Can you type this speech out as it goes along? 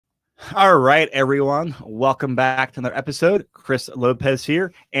All right, everyone. Welcome back to another episode. Chris Lopez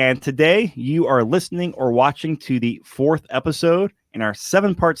here. And today you are listening or watching to the fourth episode in our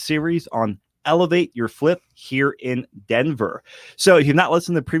 7-part series on Elevate Your Flip here in Denver. So if you've not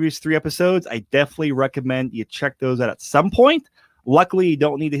listened to the previous 3 episodes, I definitely recommend you check those out at some point. Luckily, you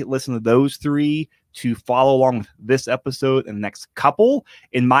don't need to listen to those 3 to follow along with this episode and the next couple.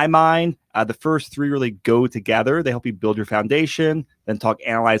 In my mind, the first 3 really go together. They help you build your foundation, then talk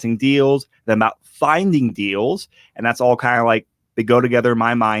analyzing deals, then about finding deals. And that's all kind of like they go together in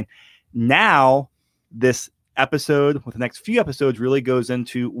my mind. Now, this episode with the next few episodes really goes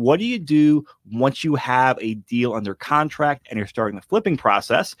into what do you do once you have a deal under contract and you're starting the flipping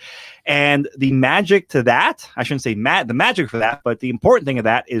process. And the magic to that, I shouldn't say the magic for that, but the important thing of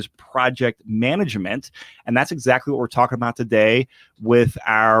that is project management. And that's exactly what we're talking about today with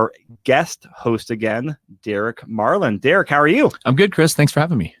our guest host again, Derek Marlin. Derek, how are you? I'm good, Chris. Thanks for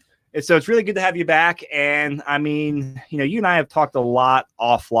having me. So it's really good to have you back. And I mean, you and I have talked a lot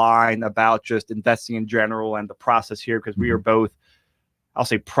offline about just investing in general and the process here because we are both, I'll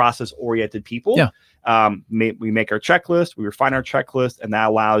say, process-oriented people. Yeah. We make our checklist, we refine our checklist, and that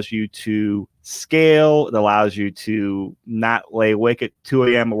allows you to scale. It allows you to not lay awake at 2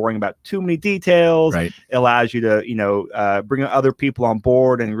 a.m. worrying about too many details. Right. It allows you to, bring other people on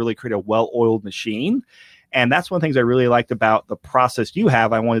board and really create a well-oiled machine. And that's one of the things I really liked about the process you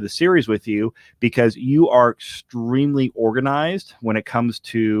have. I wanted the series with you because you are extremely organized when it comes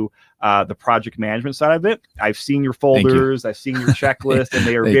to the project management side of it. I've seen your folders, I've seen your checklist, and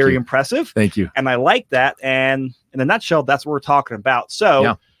they are very impressive. Thank you. And I like that. And in a nutshell, that's what we're talking about.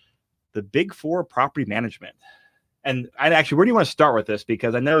 So the Big 4 property management. And actually, where do you want to start with this?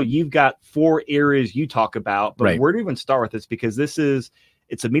 Because I know you've got 4 areas you talk about, but where do you even start with this? Because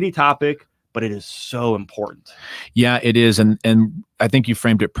it's a meaty topic, but it is so important. Yeah, it is. And I think you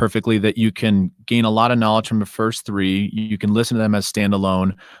framed it perfectly that you can gain a lot of knowledge from the first 3. You can listen to them as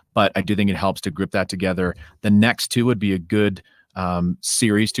standalone, but I do think it helps to group that together. The next 2 would be a good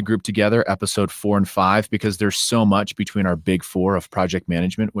series to group together, episode 4 and 5, because there's so much between our Big 4 of project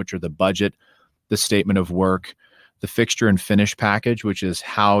management, which are the budget, the statement of work, the fixture and finish package, which is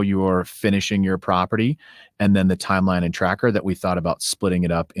how you're finishing your property, and then the timeline and tracker that we thought about splitting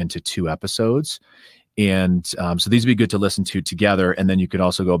it up into 2 episodes. And so these would be good to listen to together. And then you could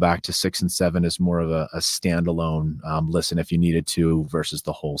also go back to 6 and 7 as more of a standalone listen if you needed to versus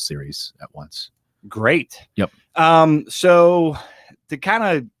the whole series at once. Great. Yep. So to kind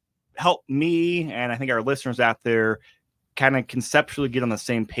of help me, and I think our listeners out there kind of conceptually get on the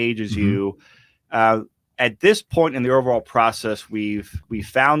same page as you, at this point in the overall process, we've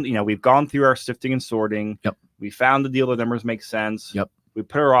found, we've gone through our sifting and sorting. Yep. We found the deal that numbers make sense. Yep. We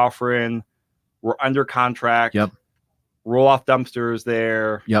put our offer in. We're under contract. Yep. Roll off dumpsters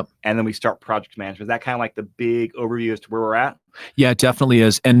there. Yep. And then we start project management. Is that kind of like the big overview as to where we're at? Yeah, it definitely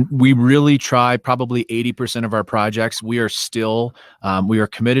is. And we really try probably 80% of our projects. We are still, we are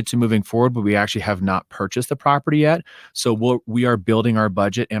committed to moving forward, but we actually have not purchased the property yet. So we are building our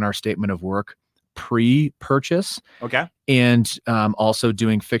budget and our statement of work pre-purchase. Okay. And also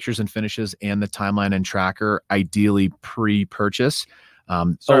doing fixtures and finishes and the timeline and tracker, ideally pre-purchase.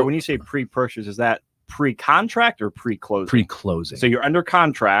 Sorry, when you say pre-purchase, is that pre-contract or pre-closing? Pre-closing. So you're under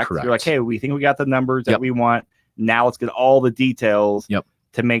contract. Correct. You're like, hey, we think we got the numbers that we want. Now let's get all the details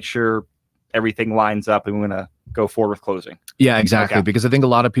to make sure everything lines up and we're going to go forward with closing. Yeah, exactly. Okay. Because I think a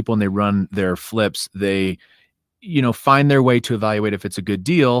lot of people, when they run their flips, they, find their way to evaluate if it's a good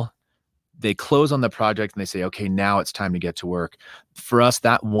deal. They close on the project and they say, okay, now it's time to get to work. For us,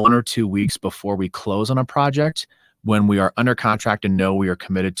 that 1 or 2 weeks before we close on a project, when we are under contract and know we are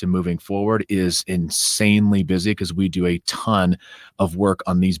committed to moving forward, is insanely busy because we do a ton of work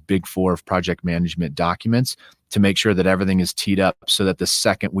on these Big 4 of project management documents to make sure that everything is teed up so that the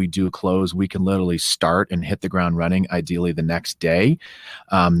second we do close, we can literally start and hit the ground running, ideally the next day.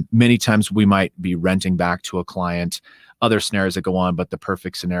 Many times we might be renting back to a client, other scenarios that go on, but the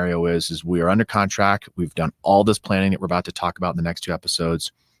perfect scenario is we are under contract. We've done all this planning that we're about to talk about in the next 2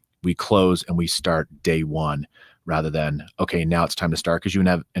 episodes. We close and we start day 1 rather than, okay, now it's time to start, because you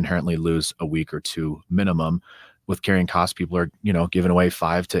inherently lose a week or 2 minimum. With carrying costs, people are, giving away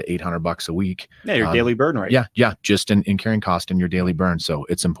 $500 to $800 a week. Yeah, your daily burn rate. Yeah, just in carrying cost and your daily burn. So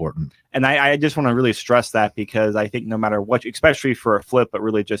it's important. And I just want to really stress that, because I think no matter what, especially for a flip, but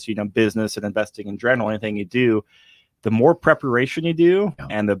really just, business and investing in general, anything you do, the more preparation you do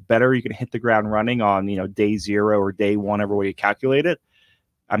and the better you can hit the ground running on, day 0 or day 1, whatever way you calculate it.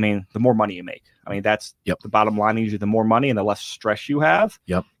 I mean, the more money you make. I mean, that's the bottom line. Usually the more money and the less stress you have.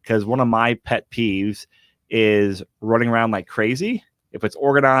 Yep. Because one of my pet peeves is running around like crazy if it's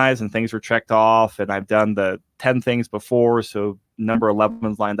organized and things are checked off and I've done the 10 things before, so number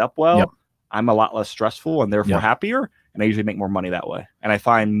 11's lined up well, Yep. I'm a lot less stressful and therefore Yep. happier. And I usually make more money that way. And I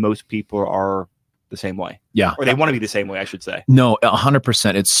find most people are the same way. Yeah. Or they want to be the same way, I should say. No,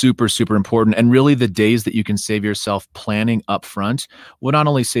 100%. It's super, super important. And really the days that you can save yourself planning up front will not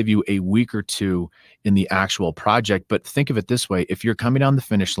only save you a week or two in the actual project, but think of it this way. If you're coming down the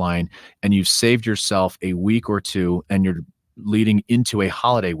finish line and you've saved yourself a week or two and you're leading into a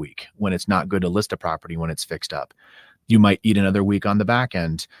holiday week when it's not good to list a property when it's fixed up, you might eat another week on the back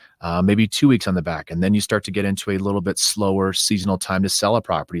end, maybe 2 weeks on the back. And then you start to get into a little bit slower seasonal time to sell a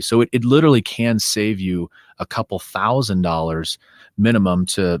property. So it literally can save you a couple $1,000s minimum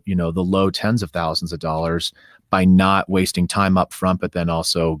to, the low tens of thousands of dollars by not wasting time up front, but then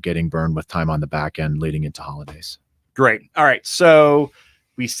also getting burned with time on the back end leading into holidays. Great. All right. So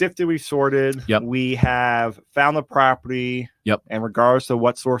we sifted, we sorted. Yep. We have found the property. Yep. And regardless of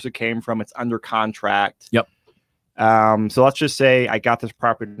what source it came from, it's under contract. Yep. So let's just say I got this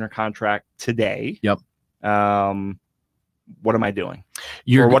property under contract today. Yep. What am I doing?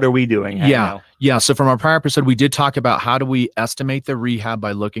 Or what are we doing? Yeah. So from our prior episode, we did talk about how do we estimate the rehab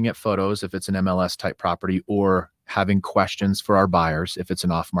by looking at photos if it's an MLS type property, or having questions for our buyers if it's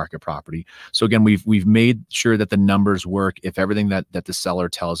an off-market property. So again, we've made sure that the numbers work if everything that the seller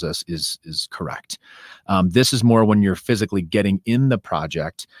tells us is correct. This is more when you're physically getting in the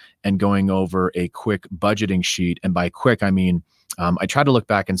project and going over a quick budgeting sheet. And by quick, I mean, I try to look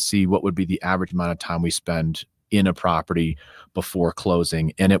back and see what would be the average amount of time we spend in a property before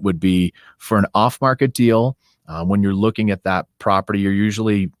closing. And it would be for an off-market deal. When you're looking at that property, you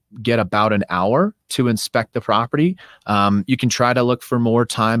usually get about an hour to inspect the property. You can try to look for more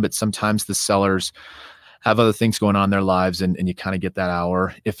time, but sometimes the sellers have other things going on in their lives and you kind of get that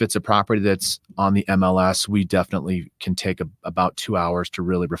hour. If it's a property that's on the MLS, we definitely can take about 2 hours to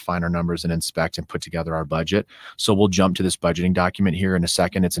really refine our numbers and inspect and put together our budget. So we'll jump to this budgeting document here in a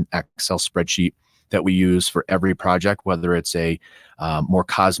second. It's an Excel spreadsheet that we use for every project, whether it's a more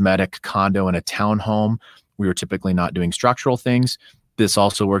cosmetic condo and a townhome. We are typically not doing structural things. This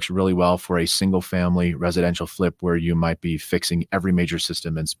also works really well for a single family residential flip where you might be fixing every major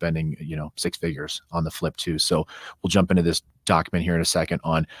system and spending, 6 figures on the flip too. So we'll jump into this document here in a second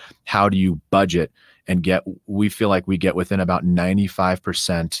on how do you budget and we feel like we get within about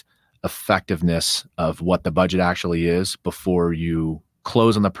 95% effectiveness of what the budget actually is before you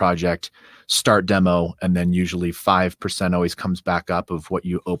close on the project, start demo, and then usually 5% always comes back up of what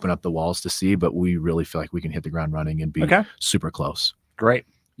you open up the walls to see. But we really feel like we can hit the ground running and be super close. Great.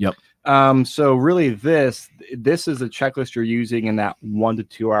 Yep. So really this is a checklist you're using in that 1 to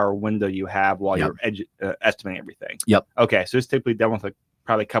 2 hour window you have while you're estimating everything. Yep. Okay. So it's typically done with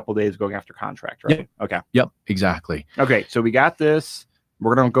probably a couple days going after contract, right? Yep. Okay. Yep. Exactly. Okay. So we got this.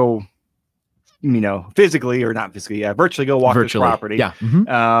 We're going to go, physically or not physically, virtually go walk this property. Yeah.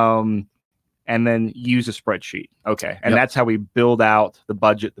 Mm-hmm. And then use a spreadsheet. Okay. And that's how we build out the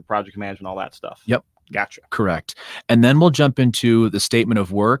budget, the project management, all that stuff. Yep. Gotcha. Correct. And then we'll jump into the statement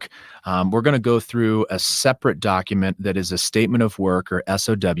of work. We're going to go through a separate document that is a statement of work, or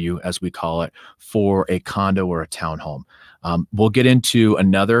SOW, as we call it, for a condo or a townhome. We'll get into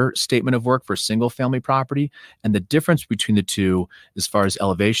another statement of work for single family property. And the difference between the two, as far as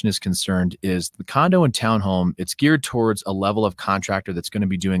elevation is concerned, is the condo and townhome, it's geared towards a level of contractor that's going to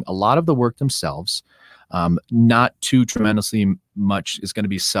be doing a lot of the work themselves. Not too tremendously much is going to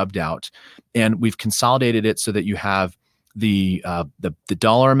be subbed out. And we've consolidated it so that you have the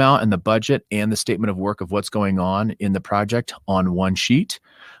dollar amount and the budget and the statement of work of what's going on in the project on one sheet.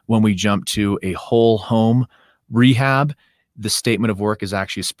 When we jump to a whole home rehab, the statement of work is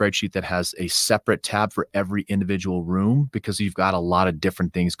actually a spreadsheet that has a separate tab for every individual room, because you've got a lot of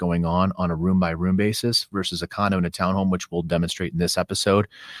different things going on a room by room basis, versus a condo and a townhome, which we'll demonstrate in this episode,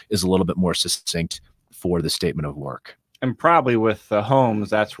 is a little bit more succinct for the statement of work. And probably with the homes,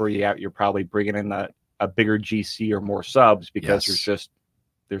 that's where you're probably bringing in a bigger GC or more subs, because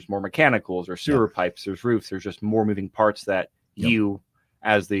there's more mechanicals or sewer pipes, there's roofs, there's just more moving parts that you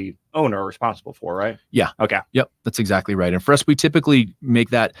as the owner are responsible for, right? Yeah. Okay. Yep. That's exactly right. And for us, we typically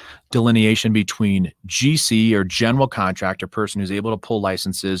make that delineation between GC, or general contractor, person who's able to pull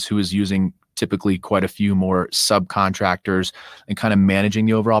licenses, who is using typically quite a few more subcontractors and kind of managing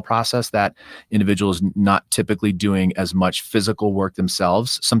the overall process. That individual is not typically doing as much physical work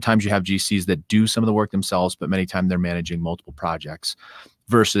themselves. Sometimes you have GCs that do some of the work themselves, but many times they're managing multiple projects,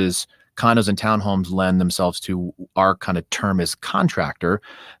 versus condos and townhomes lend themselves to our kind of term as contractor,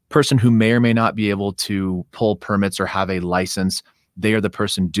 person who may or may not be able to pull permits or have a license they are the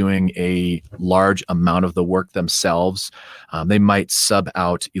person doing a large amount of the work themselves. They might sub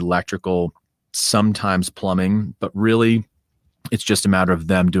out electrical, sometimes plumbing, but really it's just a matter of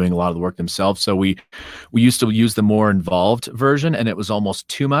them doing a lot of the work themselves. So we used to use the more involved version, and it was almost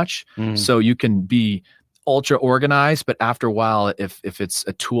too much. So you can be ultra organized, but after a while, if it's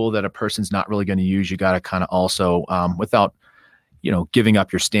a tool that a person's not really going to use, you got to kind of also, without, giving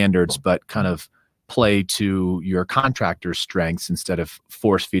up your standards, but kind of play to your contractor's strengths instead of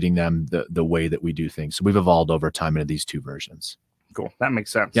force feeding them the way that we do things. So we've evolved over time into these two versions. Cool. That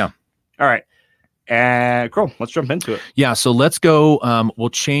makes sense. Yeah. All right. And cool. Let's jump into it. Yeah. So let's go. We'll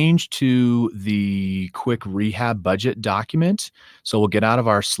change to the quick rehab budget document. So we'll get out of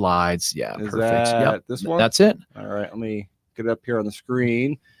our slides. Yeah. Is perfect. That this one? That's it. All right. Let me get it up here on the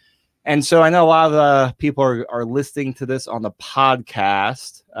screen. And so I know a lot of people are listening to this on the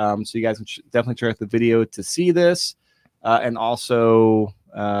podcast. So you guys can definitely check out the video to see this and also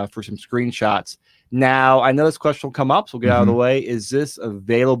for some screenshots. Now, I know this question will come up, so we'll get out of the way. Is this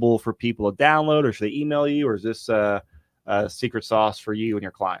available for people to download, or should they email you, or is this a secret sauce for you and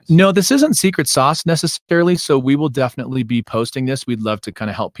your clients? No, this isn't secret sauce necessarily. So we will definitely be posting this. We'd love to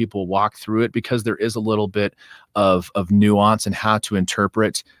kind of help people walk through it because there is a little bit of nuance in how to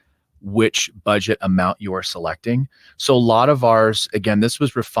interpret which budget amount you are selecting. So a lot of ours, again, this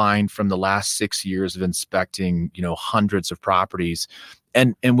was refined from the last 6 years of inspecting, hundreds of properties.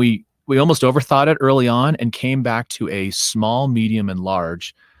 And we almost overthought it early on and came back to a small, medium, and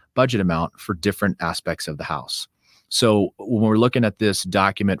large budget amount for different aspects of the house. So when we're looking at this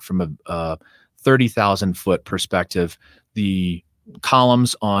document from a 30,000 foot perspective, the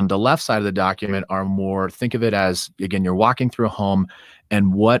columns on the left side of the document are more, think of it as, again, you're walking through a home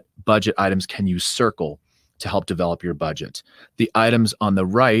and what budget items can you circle to help develop your budget. The items on the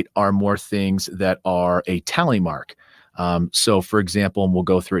right are more things that are a tally mark. So for example, and we'll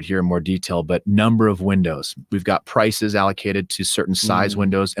go through it here in more detail, but number of windows, we've got prices allocated to certain size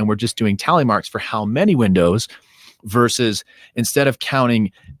windows, and we're just doing tally marks for how many windows versus instead of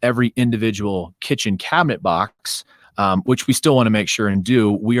counting every individual kitchen cabinet box, which we still want to make sure and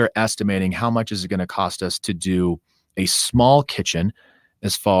do, we are estimating how much is it going to cost us to do a small kitchen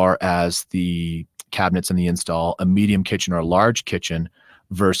as far as the cabinets and the install, a medium kitchen or a large kitchen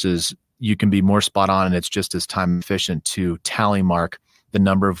versus you can be more spot on and it's just as time efficient to tally mark the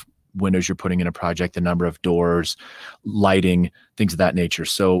number of windows you're putting in a project, the number of doors, lighting, things of that nature.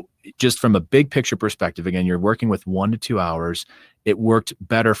 So just from a big picture perspective, again, you're working with 1 to 2 hours. It worked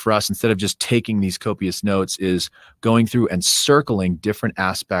better for us instead of just taking these copious notes is going through and circling different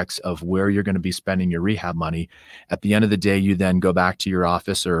aspects of where you're going to be spending your rehab money. At the end of the day, you then go back to your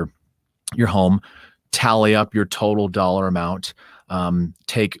office or your home, tally up your total dollar amount.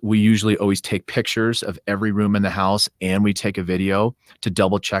 We usually always take pictures of every room in the house and we take a video to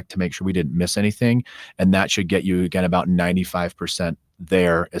double check to make sure we didn't miss anything. And that should get you, again, about 95%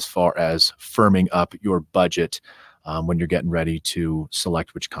 there as far as firming up your budget when you're getting ready to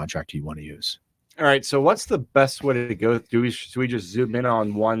select which contractor you want to use. All right. So what's the best way to go? Should we just zoom in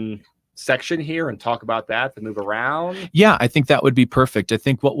on one section here and talk about that to move around? Yeah, I think that would be perfect. I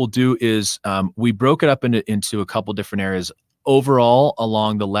think what we'll do is we broke it up into a couple different areas. Overall,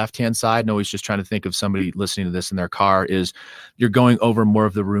 along the left-hand side, and always just trying to think of somebody listening to this in their car, is you're going over more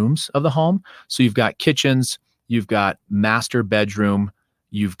of the rooms of the home. So you've got kitchens, you've got master bedroom,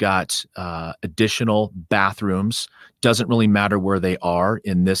 you've got additional bathrooms. Doesn't really matter where they are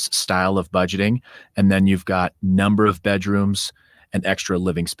in this style of budgeting. And then you've got number of bedrooms and extra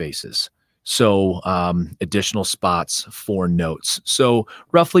living spaces. So additional spots for notes. So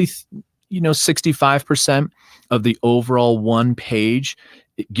roughly 65% of the overall one page,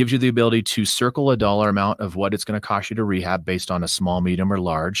 it gives you the ability to circle a dollar amount of what it's going to cost you to rehab based on a small, medium, or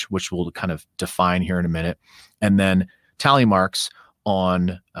large, which we'll kind of define here in a minute. And then tally marks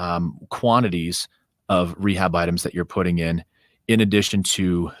on quantities of rehab items that you're putting in addition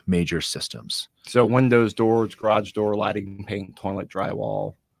to major systems. So windows, doors, garage door, lighting, paint, toilet,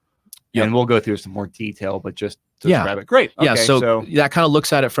 drywall. Yep. And we'll go through some more detail, but just to describe it. Great. Okay, yeah. So that kind of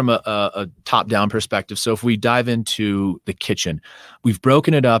looks at it from a top-down perspective. So if we dive into the kitchen, we've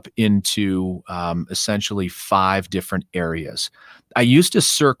broken it up into essentially 5 different areas. I used to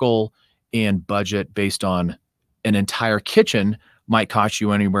circle and budget based on an entire kitchen might cost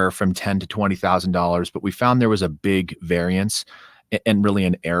you anywhere from $10,000 to $20,000, but we found there was a big variance and really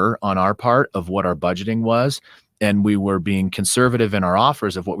an error on our part of what our budgeting was. And we were being conservative in our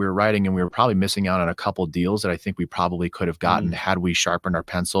offers of what we were writing, and we were probably missing out on a couple of deals that I think we probably could have gotten had we sharpened our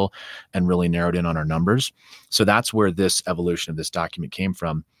pencil and really narrowed in on our numbers. So that's where this evolution of this document came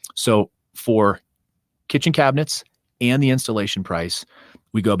from. So for kitchen cabinets and the installation price,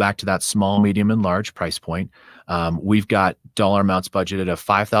 we go back to that small, medium, and large price point. We've got dollar amounts budgeted of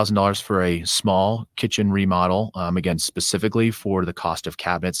 $5,000 for a small kitchen remodel, again, specifically for the cost of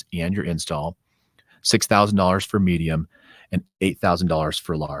cabinets and your install, $6,000 for medium, and $8,000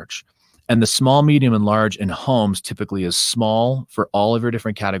 for large. And the small, medium, and large in homes typically is small for all of your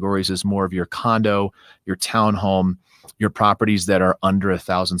different categories, is more of your condo, your townhome, your properties that are under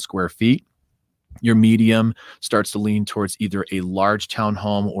 1,000 square feet. Your medium starts to lean towards either a large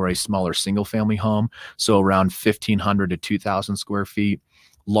townhome or a smaller single family home. So around 1,500 to 2,000 square feet.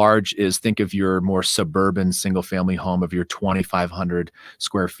 Large is, think of your more suburban single family home of your 2,500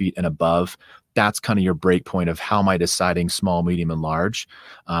 square feet and above. That's kind of your break point of how am I deciding small, medium, and large.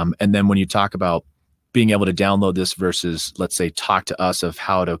 And then when you talk about being able to download this versus, let's say, talk to us of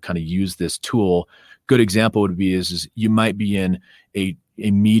how to kind of use this tool, good example would be is you might be in a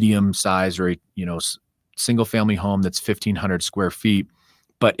medium size or a single family home that's 1,500 square feet,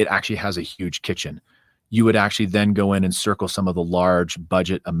 but it actually has a huge kitchen. You would actually then go in and circle some of the large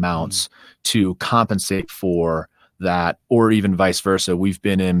budget amounts to compensate for that, or even vice versa. We've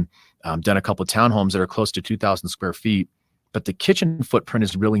been in done a couple of townhomes that are close to 2,000 square feet, but the kitchen footprint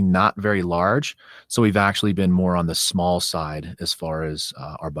is really not very large. So we've actually been more on the small side as far as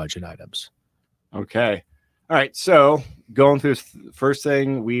our budget items. Okay. All right. So going through this first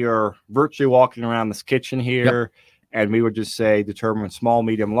thing, we are virtually walking around this kitchen here, and we would just say determine small,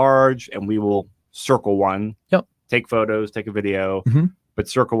 medium, large, and we will circle one, take photos, take a video, but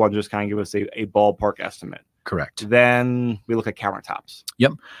circle one, just kind of give us a ballpark estimate. Correct. Then we look at countertops.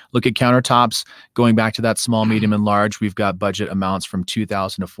 Yep. Look at countertops. Going back to that small, medium, and large, we've got budget amounts from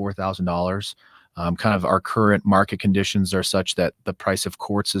 $2,000 to $4,000. Kind of our current market conditions are such that the price of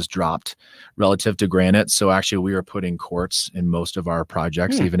quartz has dropped relative to granite. So actually we are putting quartz in most of our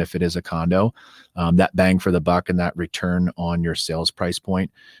projects, even if it is a condo. That bang for the buck and that return on your sales price point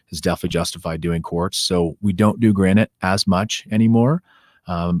is definitely justified doing quartz. So we don't do granite as much anymore.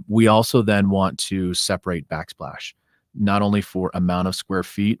 We also then want to separate backsplash, not only for amount of square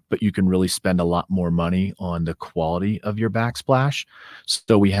feet, but you can really spend a lot more money on the quality of your backsplash.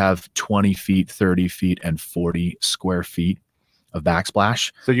 So we have 20 feet, 30 feet, and 40 square feet of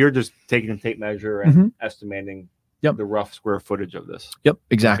backsplash. So you're just taking a tape measure and estimating the rough square footage of this. Yep,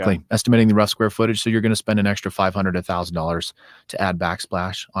 exactly. Okay. Estimating the rough square footage. So you're going to spend an extra $500 to $1,000 to add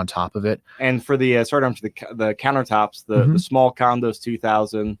backsplash on top of it. And for the the countertops, the small condos,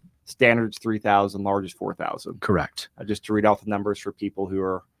 2,000, standards 3,000, large is 4,000. Correct. Just to read out the numbers for people who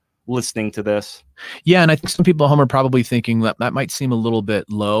are listening to this. Yeah, and I think some people at home are probably thinking that might seem a little bit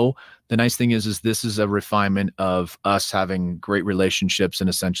low. The nice thing is this is a refinement of us having great relationships and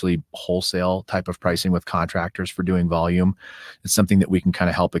essentially wholesale type of pricing with contractors for doing volume. It's something that we can kind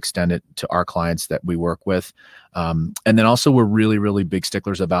of help extend it to our clients that we work with. And then also we're really, really big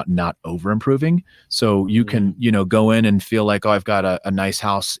sticklers about not over improving. So you can, go in and feel like, oh, I've got a nice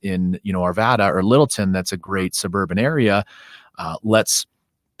house in, Arvada or Littleton. That's a great suburban area. Let's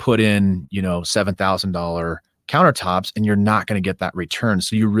put in, $7,000 countertops, and you're not going to get that return.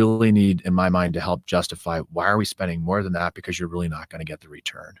 So you really need, in my mind, to help justify why are we spending more than that, because you're really not going to get the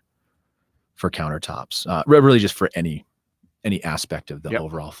return for countertops, really just for any aspect of the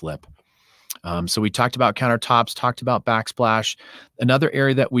overall flip. So we talked about countertops, talked about backsplash. Another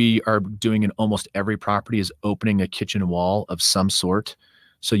area that we are doing in almost every property is opening a kitchen wall of some sort.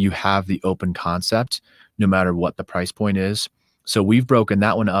 So you have the open concept, no matter what the price point is. So we've broken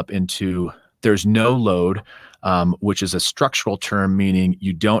that one up into there's no load, which is a structural term, meaning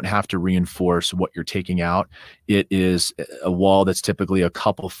you don't have to reinforce what you're taking out. It is a wall that's typically a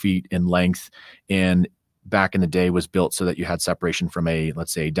couple feet in length, and back in the day was built so that you had separation from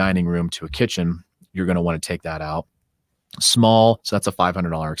let's say a dining room to a kitchen. You're going to want to take that out. Small, so that's a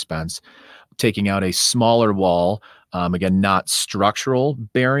 $500 expense. Taking out a smaller wall, again, not structural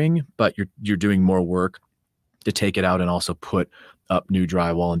bearing, but you're doing more work to take it out and also put up new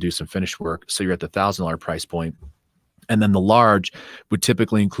drywall and do some finish work. So you're at the $1,000 price point. And then the large would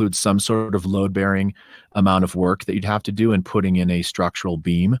typically include some sort of load bearing amount of work that you'd have to do and putting in a structural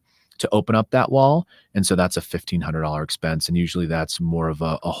beam to open up that wall. And so that's a $1,500 expense. And usually that's more of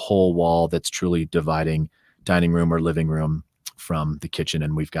a whole wall that's truly dividing dining room or living room from the kitchen.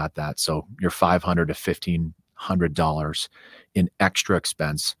 And we've got that. So you're $500 to $1,500 in extra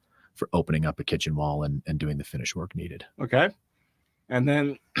expense for opening up a kitchen wall and doing the finish work needed. Okay. And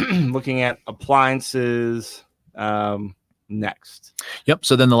then looking at appliances next. Yep.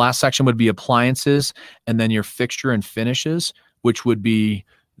 So then the last section would be appliances, and then your fixture and finishes, which would be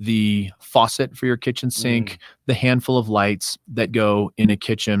the faucet for your kitchen sink, the handful of lights that go in a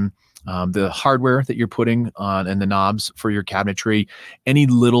kitchen, the hardware that you're putting on and the knobs for your cabinetry, any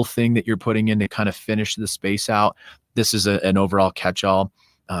little thing that you're putting in to kind of finish the space out. This is an overall catch-all.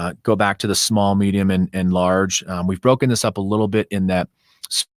 Go back to the small, medium, and large. We've broken this up a little bit in that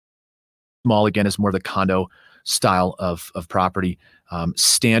small, again, is more of the condo style of property.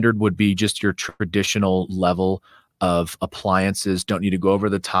 Standard would be just your traditional level of appliances. Don't need to go over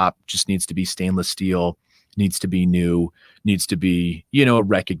the top, just needs to be stainless steel, needs to be new, needs to be, a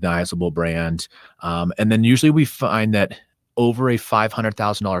recognizable brand. And then usually we find that over a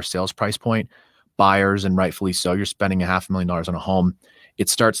 $500,000 sales price point, buyers, and rightfully so, you're spending $500,000 on a home, it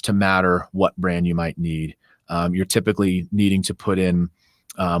starts to matter what brand you might need. You're typically needing to put in,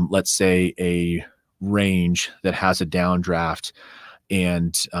 let's say, a range that has a downdraft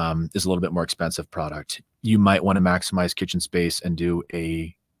and is a little bit more expensive product. You might want to maximize kitchen space and do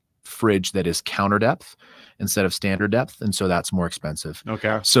a fridge that is counter depth instead of standard depth, and so that's more expensive.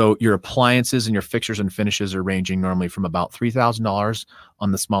 Okay. So your appliances and your fixtures and finishes are ranging normally from about $3,000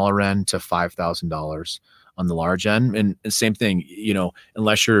 on the smaller end to $5,000 on the large end. And the same thing,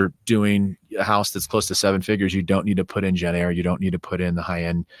 unless you're doing a house that's close to 7 figures, you don't need to put in JennAir, you don't need to put in the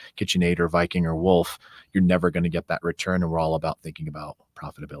high-end KitchenAid or Viking or Wolf. You're never going to get that return, and we're all about thinking about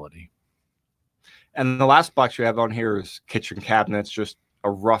profitability. And the last box you have on here is kitchen cabinets, just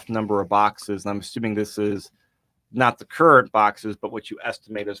a rough number of boxes. And I'm assuming this is not the current boxes, but what you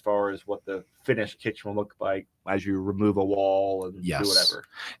estimate as far as what the finished kitchen will look like as you remove a wall and do whatever.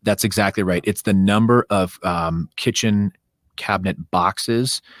 That's exactly right. It's the number of kitchen cabinet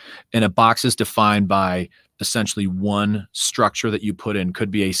boxes, and a box is defined by essentially one structure that you put in. Could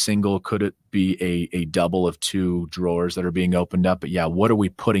be a single, could it be a double of 2 drawers that are being opened up? But yeah, what are we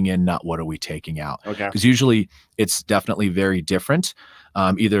putting in, not what are we taking out? Okay. Because usually it's definitely very different.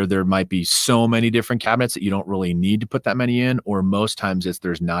 Either there might be so many different cabinets that you don't really need to put that many in, or most times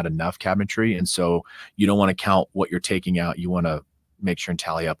there's not enough cabinetry. And so you don't want to count what you're taking out. You want to make sure and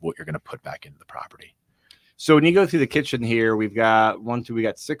tally up what you're going to put back into the property. So when you go through the kitchen here, we got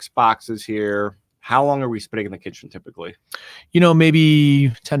 6 boxes here. How long are we spending in the kitchen typically?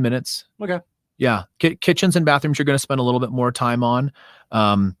 Maybe 10 minutes. Okay. Yeah. Kitchens and bathrooms you're going to spend a little bit more time on.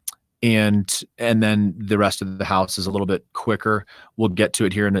 And then the rest of the house is a little bit quicker. We'll get to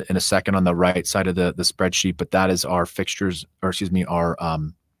it here in a second on the right side of the spreadsheet, but that is our fixtures, or excuse me,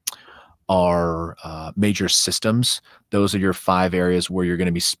 our major systems. Those are your 5 areas where you're going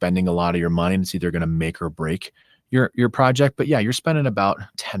to be spending a lot of your money, and it's either going to make or break your project. But yeah, you're spending about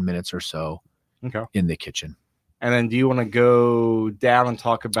 10 minutes or so in the kitchen. And then do you want to go down and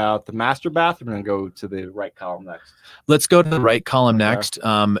talk about the master bathroom and go to the right column next? Let's go to the right column next.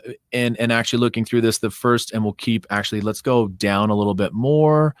 And actually looking through this, the first, and let's go down a little bit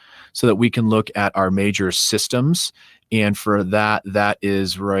more so that we can look at our major systems. And for that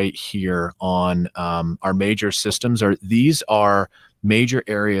is right here on our major systems. These are major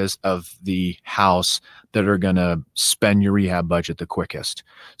areas of the house that are going to spend your rehab budget the quickest.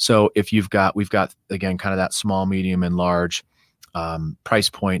 So if we've got again kind of that small, medium, and large price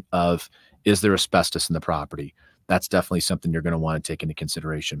point of, is there asbestos in the property? That's definitely something you're going to want to take into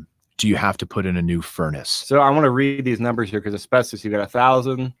consideration. Do you have to put in a new furnace? So I want to read these numbers here, because asbestos, you got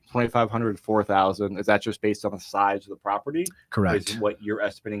 1,000, 2,500, 4,000. Is that just based on the size of the property? Correct. Is what you're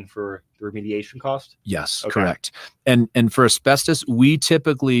estimating for the remediation cost? Yes, okay. Correct. And for asbestos, we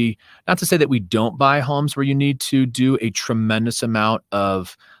typically, not to say that we don't buy homes where you need to do a tremendous amount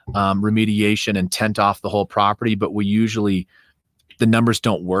of remediation and tent off the whole property, but we usually, the numbers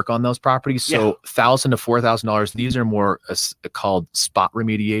don't work on those properties. So $1,000 to $4,000, these are more called spot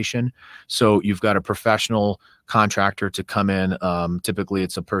remediation. So you've got a professional contractor to come in. Typically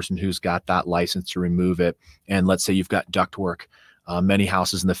it's a person who's got that license to remove it. And let's say you've got ductwork. Many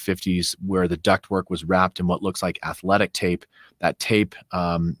houses in the 50s where the ductwork was wrapped in what looks like athletic tape. That tape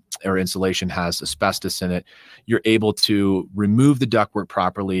or insulation has asbestos in it. You're able to remove the ductwork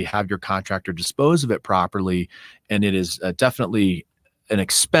properly, have your contractor dispose of it properly, and it is definitely an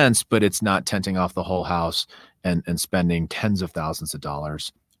expense, but it's not tenting off the whole house and spending tens of thousands of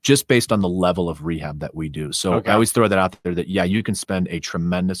dollars just based on the level of rehab that we do. So I always throw that out there that, yeah, you can spend a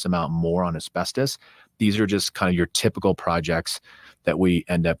tremendous amount more on asbestos. These are just kind of your typical projects that we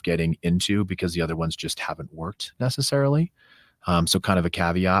end up getting into because the other ones just haven't worked necessarily. So kind of a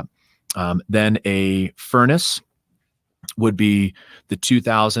caveat. Then a furnace would be the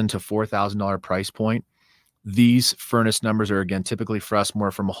 $2,000 to $4,000 price point. These furnace numbers are, again, typically for us more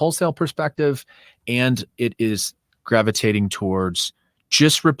from a wholesale perspective, and it is gravitating towards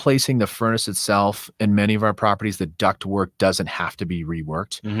just replacing the furnace itself. In many of our properties, the duct work doesn't have to be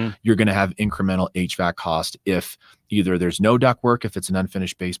reworked. You're going to have incremental HVAC cost if either there's no duct work, if it's an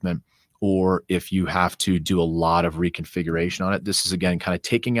unfinished basement, or if you have to do a lot of reconfiguration on it. This is, again, kind of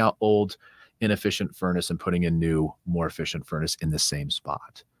taking out old inefficient furnace and putting in new, more efficient furnace in the same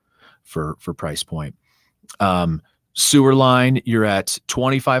spot for price point. Sewer line, you're at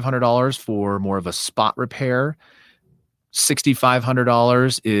 $2,500 for more of a spot repair.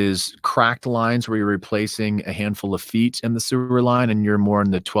 $6,500 is cracked lines where you're replacing a handful of feet in the sewer line, and you're more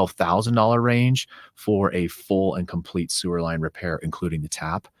in the $12,000 range for a full and complete sewer line repair, including the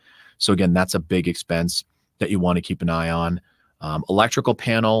tap. So again, that's a big expense that you want to keep an eye on. Electrical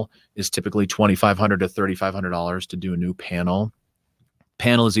panel is typically $2,500 to $3,500 to do a new panel.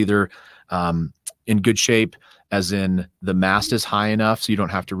 Panel is either in good shape, as in the mast is high enough so you don't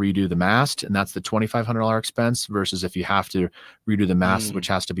have to redo the mast, and that's the $2,500 expense, versus if you have to redo the mast, which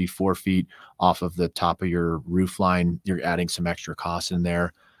has to be 4 feet off of the top of your roof line, you're adding some extra costs in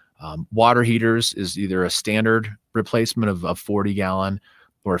there. Water heaters is either a standard replacement of a 40-gallon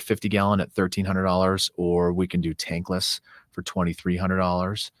or a 50-gallon at $1,300, or we can do tankless for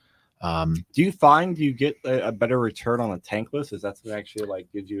 $2,300. Do you find you get a better return on a tankless? Is that what actually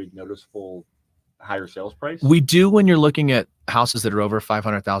like gives you a noticeable higher sales price? We do when you're looking at houses that are over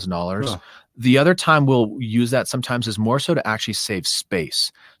 $500,000. The other time we'll use that sometimes is more so to actually save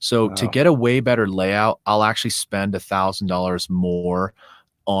space. So to get a way better layout, I'll actually spend $1,000 more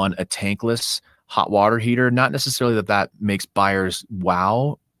on a tankless hot water heater. Not necessarily that makes buyers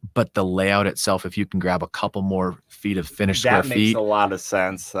wow, but the layout itself, if you can grab a couple more feet of finished square feet. That makes a lot of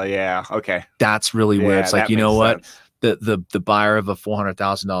sense. Yeah. Okay. That's really where it's like, you know what? The buyer of a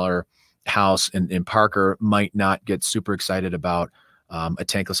 $400,000 house in Parker might not get super excited about a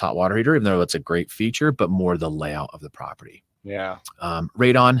tankless hot water heater, even though it's a great feature, but more the layout of the property. Yeah.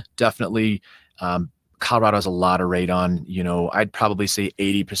 Radon, definitely. Colorado has a lot of radon. You know, I'd probably say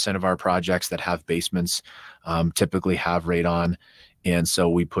 80% of our projects that have basements typically have radon. And so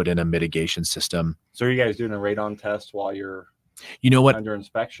we put in a mitigation system. So are you guys doing a radon test while you're under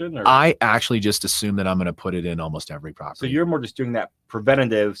inspection? Or? I actually just assume that I'm going to put it in almost every property. So you're more just doing that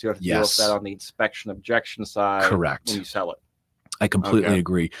preventative. So you have to deal with that on the inspection objection side. Correct. When you sell it. I completely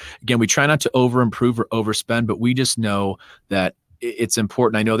agree. Again, we try not to over improve or overspend, but we just know that it's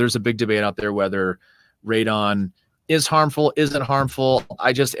important. I know there's a big debate out there whether radon is harmful, isn't harmful.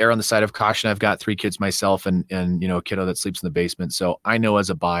 I just err on the side of caution. I've got 3 kids myself and you know, a kiddo that sleeps in the basement. So I know as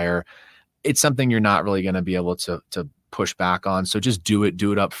a buyer, it's something you're not really going to be able to push back on. So just do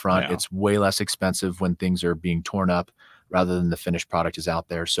it up front. Yeah. It's way less expensive when things are being torn up rather than the finished product is out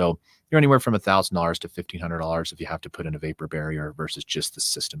there. So you're anywhere from $1,000 to $1,500 if you have to put in a vapor barrier versus just the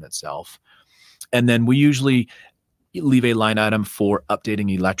system itself. And then we usually leave a line item for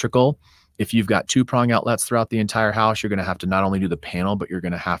updating electrical. If you've got 2-prong outlets throughout the entire house, you're going to have to not only do the panel, but you're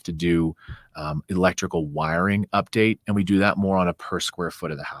going to have to do electrical wiring update. And we do that more on a per square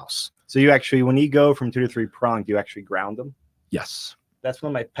foot of the house. So you actually, when you go from 2 to 3 prong, do you actually ground them? Yes. That's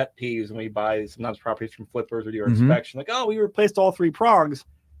one of my pet peeves when we buy sometimes properties from flippers or do your inspection. Like, oh, we replaced all 3 prongs.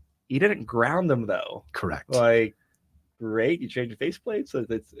 You didn't ground them though. Correct. Like, great, you change the faceplate. So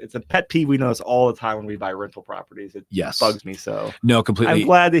it's a pet peeve we notice all the time when we buy rental properties. It bugs me so. No, completely. I'm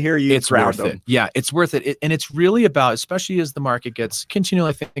glad to hear you. It's worth it. Yeah, it's worth it. And it's really about, especially as the market gets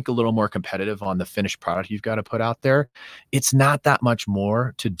continually, I think, a little more competitive on the finished product you've got to put out there. It's not that much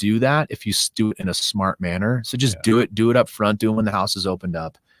more to do that if you do it in a smart manner. So just do it up front, do it when the house is opened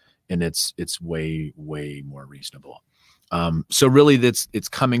up, and it's way more reasonable. So really, it's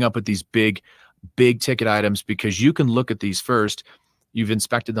coming up with these big ticket items, because you can look at these first. You've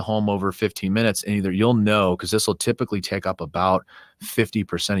inspected the home over 15 minutes, and either you'll know, because this will typically take up about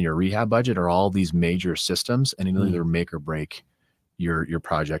 50% of your rehab budget, or all these major systems, and it'll either make or break your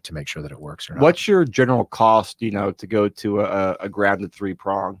project to make sure that it works or not. What's your general cost, to go to a grounded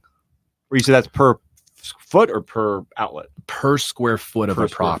 3-prong? Or you say that's per foot or per outlet? Per square foot of a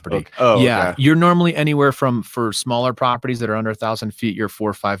property. Oh, yeah. Okay. You're normally anywhere from, for smaller properties that are under 1,000 feet, you're $4,000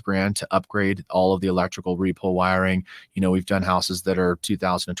 or $5,000 to upgrade all of the electrical repull wiring. We've done houses that are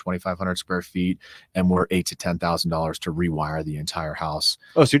 2,000 to 2,500 square feet, and we're $8,000 to $10,000 to rewire the entire house.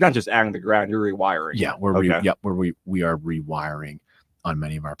 Oh, so you're not just adding the ground, you're rewiring. Yeah, we are rewiring on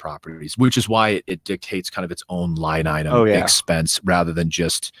many of our properties, which is why it dictates kind of its own line item expense, rather than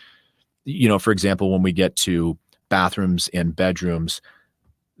just, for example, when we get to bathrooms and bedrooms,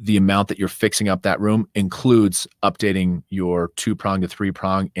 the amount that you're fixing up that room includes updating your 2-prong to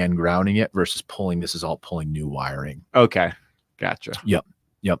 3-prong and grounding it versus pulling. This is all pulling new wiring. Okay. Gotcha. Yep.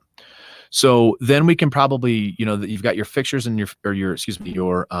 So then we can probably, you've got your fixtures and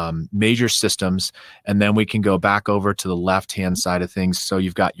your major systems, and then we can go back over to the left-hand side of things. So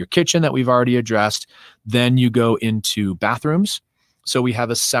you've got your kitchen that we've already addressed. Then you go into bathrooms. So we have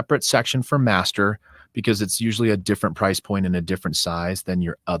a separate section for master because it's usually a different price point and a different size than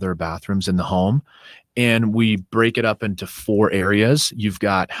your other bathrooms in the home. And we break it up into 4 areas. You've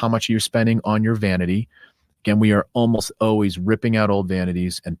got how much you're spending on your vanity. Again, we are almost always ripping out old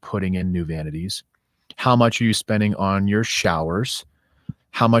vanities and putting in new vanities. How much are you spending on your showers?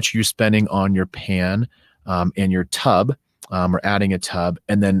 How much are you spending on your pan and your tub? Or adding a tub.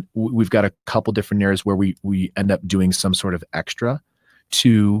 And then we've got a couple different areas where we end up doing some sort of extra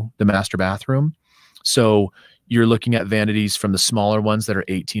to the master bathroom. So you're looking at vanities from the smaller ones that are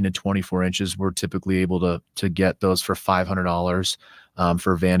 18 to 24 inches. We're typically able to get those for $500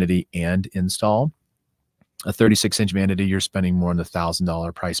 for vanity and install. A 36-inch vanity, you're spending more than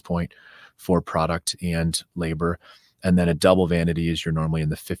 $1,000 price point for product and labor. And then a double vanity is you're normally in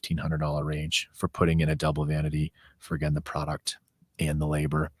the $1,500 range for putting in a double vanity for, again, the product and the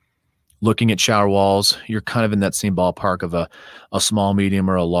labor. Looking at shower walls, you're kind of in that same ballpark of a small, medium,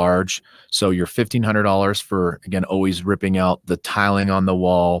 or a large. So you're $1,500 for, again, always ripping out the tiling on the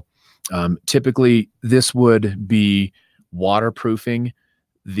wall. Typically, this would be waterproofing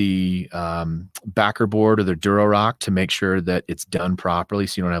the backer board or the Duro-Rock to make sure that it's done properly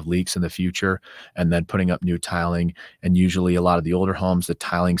so you don't have leaks in the future, and then putting up new tiling. And usually a lot of the older homes, the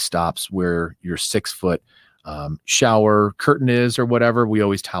tiling stops where your 6-foot shower curtain is or whatever. We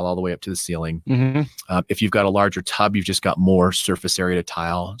always tile all the way up to the ceiling. If you've got a larger tub, you've just got more surface area to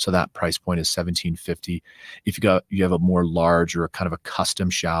tile. So that price point is $1,750. If you have a more large or a kind of a custom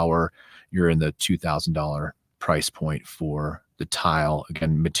shower, you're in the $2,000 price point for the tile,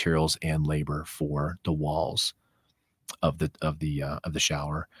 again, materials and labor for the walls of the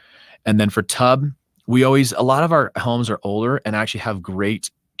shower. And then for tub, a lot of our homes are older and actually have great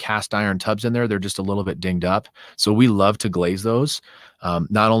cast iron tubs in there. They're just a little bit dinged up. So we love to glaze those,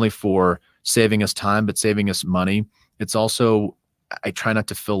 not only for saving us time, but saving us money. It's also, I try not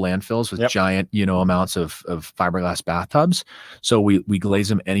to fill landfills with giant, amounts of fiberglass bathtubs. So we glaze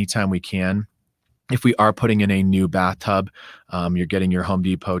them anytime we can. If we are putting in a new bathtub, you're getting your Home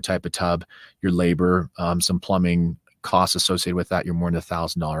Depot type of tub, your labor, some plumbing costs associated with that, you're more than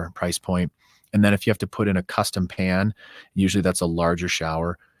 $1,000 price point. And then if you have to put in a custom pan, usually that's a larger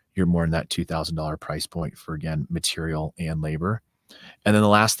shower, you're more in that $2,000 price point for, again, material and labor. And then the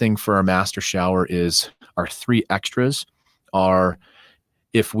last thing for our master shower is our 3 extras are,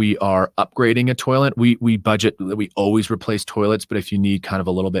 if we are upgrading a toilet, we budget that we always replace toilets, but if you need kind of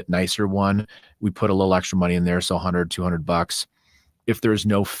a little bit nicer one, we put a little extra money in there. So $100, $200. If there's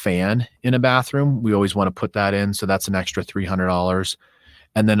no fan in a bathroom, we always want to put that in. So that's an extra $300.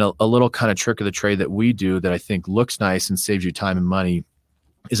 And then a little kind of trick of the trade that we do that I think looks nice and saves you time and money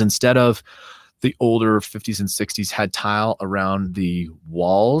is, instead of the older 50s and 60s had tile around the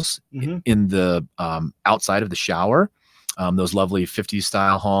walls in the outside of the shower, those lovely 50s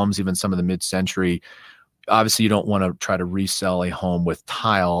style homes, even some of the mid-century, obviously you don't want to try to resell a home with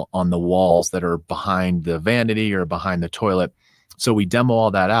tile on the walls that are behind the vanity or behind the toilet. So we demo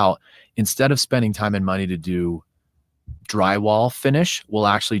all that out. Instead of spending time and money to do drywall finish, we'll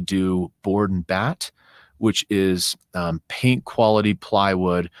actually do board and bat, which is paint quality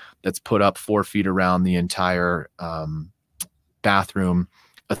plywood that's put up 4 feet around the entire bathroom,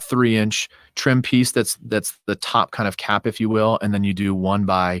 a 3-inch trim piece that's the top kind of cap, if you will, and then you do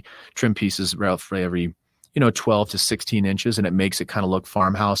 1x trim pieces for every 12 to 16 inches, and it makes it kind of look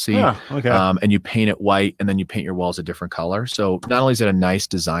farmhousey. And you paint it white, and then you paint your walls a different color. So not only is it a nice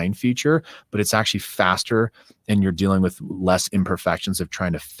design feature, but it's actually faster, and you're dealing with less imperfections of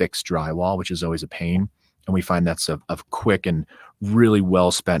trying to fix drywall, which is always a pain. And we find that's a quick and really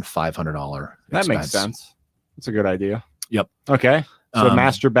well spent $500 That makes sense. That's a good idea. Yep. Okay. So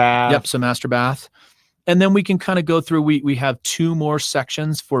master bath. Yep. So master bath. And then we can kind of go through, we have 2 more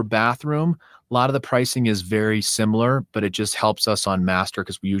sections for bathroom. A lot of the pricing is very similar, but it just helps us on master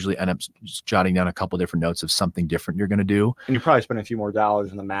because we usually end up just jotting down a couple different notes of something different you're going to do. And you probably spend a few more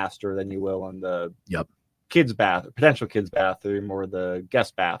dollars in the master than you will in the kids bath, potential kids bathroom, or the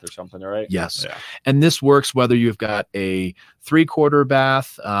guest bath or something, right? Yes. Yeah. And this works whether you've got a 3/4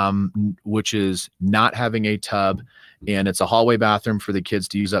 bath, which is not having a tub, and it's a hallway bathroom for the kids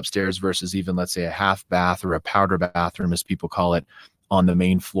to use upstairs, versus even, let's say, a half bath or a powder bathroom, as people call it, on the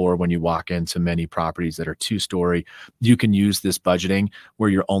main floor when you walk into many properties that are 2-story. You can use this budgeting where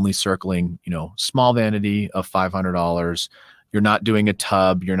you're only circling, small vanity of $500. You're not doing a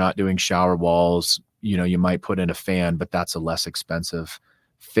tub. You're not doing shower walls. You might put in a fan, but that's a less expensive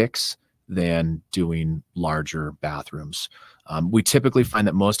fix than doing larger bathrooms. We typically find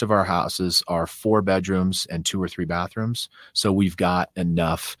that most of our houses are 4 bedrooms and 2 or 3 bathrooms. So we've got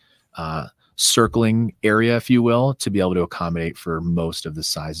enough circling area, if you will, to be able to accommodate for most of the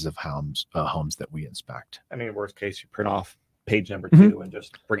sizes of homes that we inspect. I mean, worst case, you print off page number 2 and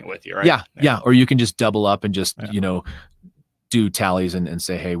just bring it with you, right? Yeah. Or you can just double up and just, do tallies and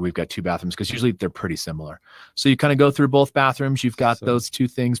say, hey, we've got 2 bathrooms, because usually they're pretty similar. So you kind of go through both bathrooms. You've got those 2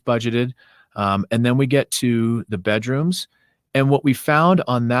 things budgeted. And then we get to the bedrooms. And what we found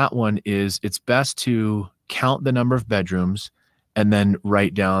on that one is it's best to count the number of bedrooms and then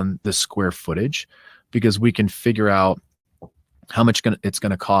write down the square footage, because we can figure out how much it's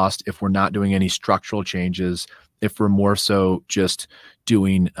going to cost if we're not doing any structural changes, if we're more so just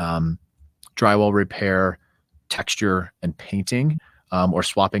doing drywall repair, texture, and painting, or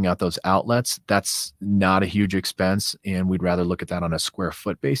swapping out those outlets. That's not a huge expense, and we'd rather look at that on a square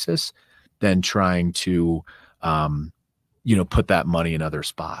foot basis than trying to put that money in other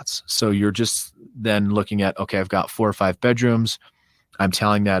spots. So you're just then looking at, okay, I've got 4 or 5 bedrooms. I'm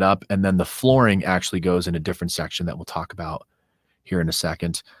tallying that up. And then the flooring actually goes in a different section that we'll talk about here in a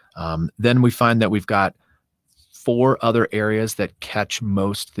second. Then we find that we've got 4 other areas that catch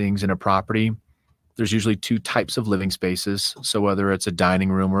most things in a property. There's usually 2 types of living spaces. So whether it's a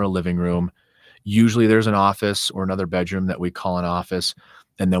dining room or a living room, usually there's an office or another bedroom that we call an office.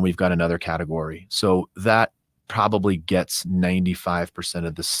 And then we've got another category. So that probably gets 95%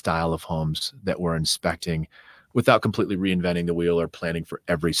 of the style of homes that we're inspecting without completely reinventing the wheel or planning for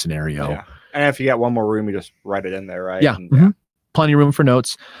every scenario. Yeah. And if you got one more room, you just write it in there, right? Yeah. Plenty of room for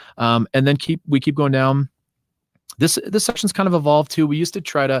notes. And then we keep going down. This section's kind of evolved too. We used to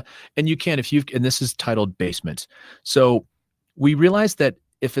try to, and you can, and this is titled basement. So we realized that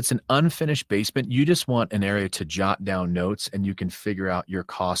if it's an unfinished basement, you just want an area to jot down notes, and you can figure out your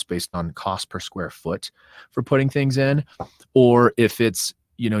cost based on cost per square foot for putting things in. Or if it's,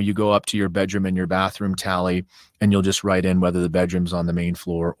 you go up to your bedroom and your bathroom tally, and you'll just write in whether the bedroom's on the main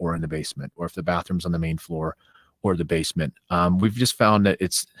floor or in the basement, or if the bathroom's on the main floor or the basement. We've just found that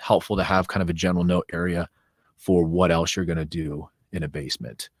it's helpful to have kind of a general note area for what else you're going to do in a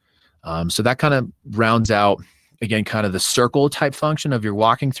basement. So that kind of rounds out, again, kind of the circle type function of you're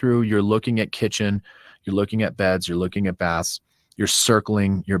walking through, you're looking at kitchen, you're looking at beds, you're looking at baths, you're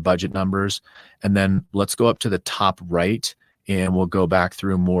circling your budget numbers. And then let's go up to the top right, and we'll go back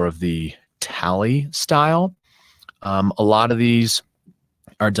through more of the tally style. A lot of these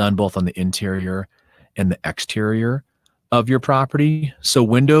are done both on the interior and the exterior of your property. So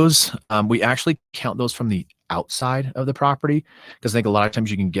windows, we actually count those from the outside of the property, because I think a lot of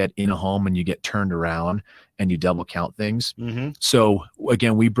times you can get in a home and you get turned around and you double count things. So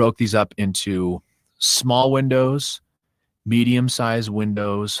again, we broke these up into small windows, medium-sized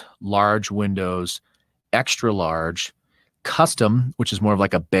windows, large windows, extra large, custom, which is more of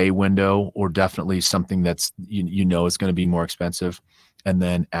like a bay window, or definitely something that's, is going to be more expensive, and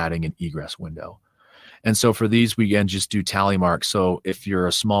then adding an egress window. And so for these, we again just do tally marks. So if you're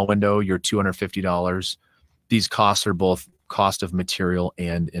a small window, you're $250. These costs are both cost of material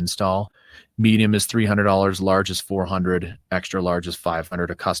and install. Medium is $300, large is $400, extra large is $500.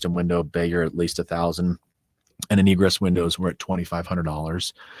 A custom window, bay, you're at least $1,000, and an egress windows, we're at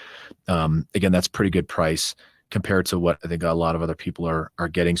 $2,500. Again, that's pretty good price compared to what I think a lot of other people are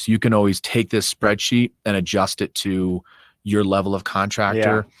getting. So you can always take this spreadsheet and adjust it to your level of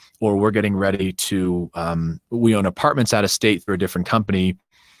contractor. Or we're getting ready to, we own apartments out of state through a different company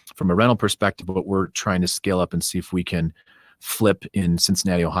from a rental perspective, but we're trying to scale up and see if we can flip in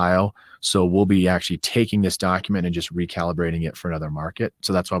Cincinnati, Ohio. So we'll be actually taking this document and just recalibrating it for another market.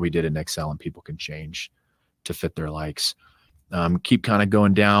 So that's why we did it in Excel, and people can change to fit their likes. Keep kind of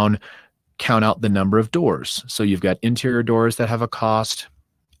going down, count out the number of doors. So you've got interior doors that have a cost,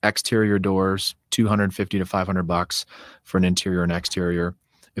 exterior doors, $250 to $500 for an interior and exterior.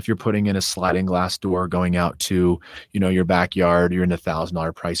 If you're putting in a sliding glass door going out to, your backyard, you're in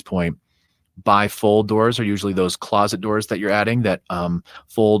 $1,000 price point. Bifold doors are usually those closet doors that you're adding that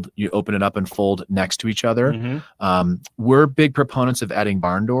fold, you open it up and fold next to each other. We're big proponents of adding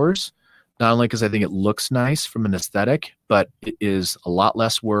barn doors, not only because I think it looks nice from an aesthetic, but it is a lot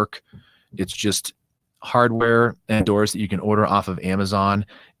less work. It's just hardware and doors that you can order off of Amazon,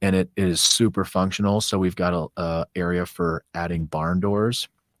 and it is super functional. So we've got a area for adding barn doors.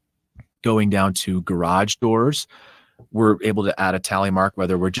 Going down to garage doors, we're able to add a tally mark,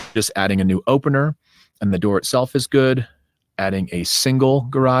 whether we're just adding a new opener and the door itself is good, adding a single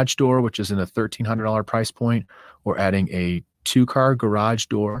garage door, which is in a $1,300 price point, or adding a 2-car garage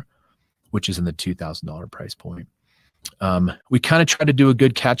door, which is in the $2,000 price point. We kind of try to do a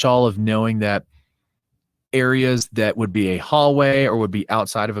good catch-all of knowing that areas that would be a hallway or would be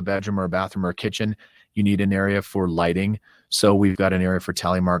outside of a bedroom or a bathroom or a kitchen, you need an area for lighting. So we've got an area for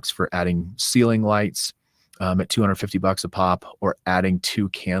tally marks for adding ceiling lights at $250 a pop, or adding 2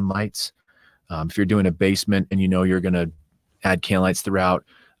 can lights. If you're doing a basement and you know you're going to add can lights throughout,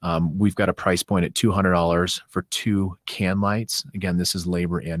 we've got a price point at $200 for 2 can lights. Again, this is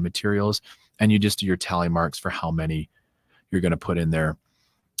labor and materials, and you just do your tally marks for how many you're going to put in there.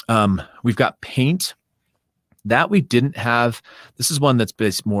 We've got paint that we didn't have. This is one that's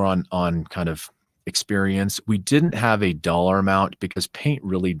based more on kind of experience. We didn't have a dollar amount because paint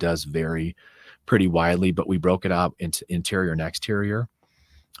really does vary pretty widely, but we broke it out into interior and exterior.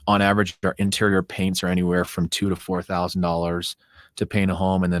 On average, our interior paints are anywhere from $2,000 to $4,000 to paint a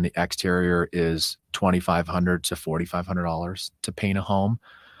home, and then the exterior is $2,500 to $4,500 to paint a home.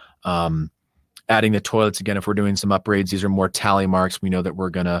 Adding the toilets, again, if we're doing some upgrades, these are more tally marks. We know that we're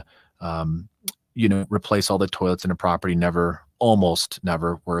gonna, replace all the toilets in a property. Almost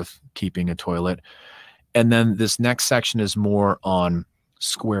never worth keeping a toilet. And then this next section is more on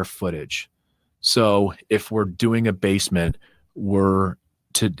square footage. So if we're doing a basement, we're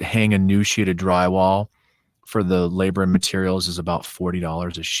to hang a new sheet of drywall for the labor and materials is about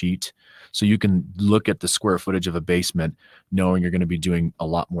 $40 a sheet. So you can look at the square footage of a basement knowing you're going to be doing a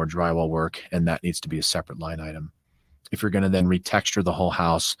lot more drywall work, and that needs to be a separate line item. If you're going to then retexture the whole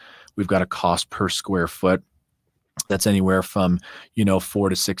house, we've got a cost per square foot that's anywhere from, $4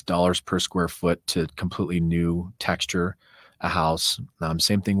 to $6 per square foot to completely new texture a house.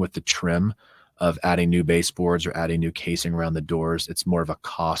 Same thing with the trim of adding new baseboards or adding new casing around the doors. It's more of a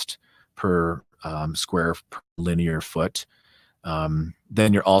cost per square per linear foot.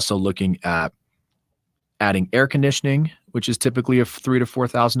 Then you're also looking at adding air conditioning, which is typically a $3,000 to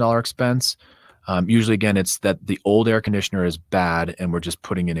 $4,000 expense. Usually, again, it's that the old air conditioner is bad and we're just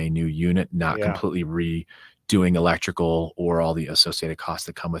putting in a new unit, not completely redoing electrical or all the associated costs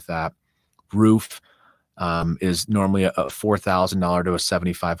that come with that. Roof is normally a $4,000 to a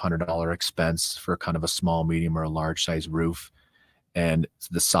 $7,500 expense for kind of a small, medium, or a large size roof. And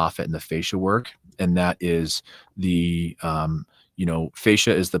the soffit and the fascia work. And that is the,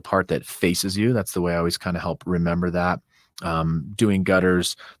 fascia is the part that faces you. That's the way I always kind of help remember that. Doing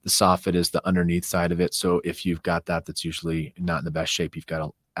gutters, the soffit is the underneath side of it. So if you've got that's usually not in the best shape, you've got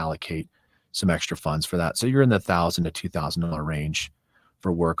to allocate some extra funds for that. So you're in the $1,000 to $2,000 range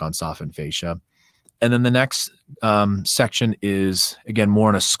for work on soffit and fascia. And then the next section is, again, more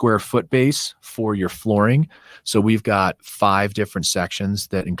on a square foot base for your flooring. So we've got 5 different sections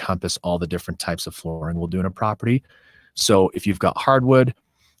that encompass all the different types of flooring we'll do in a property. So if you've got hardwood,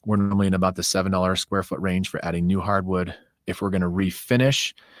 we're normally in about the $7 a square foot range for adding new hardwood. If we're going to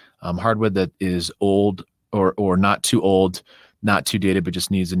refinish hardwood that is old or not too old, not too dated, but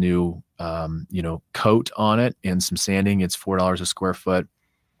just needs a new coat on it and some sanding, it's $4 a square foot.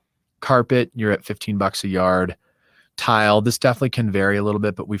 Carpet, you're at $15 a yard. Tile, this definitely can vary a little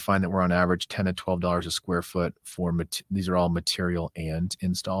bit, but we find that we're on average $10 to $12 a square foot for these are all material and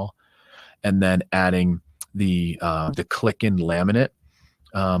install. And then adding the click-in laminate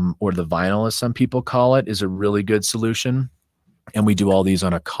or the vinyl, as some people call it, is a really good solution. And we do all these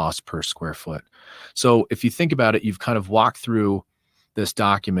on a cost per square foot. So if you think about it, you've kind of walked through this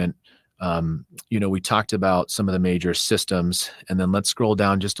document. We talked about some of the major systems, and then let's scroll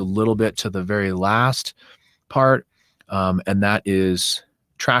down just a little bit to the very last part. And that is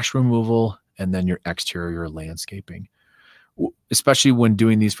trash removal and then your exterior landscaping. Especially when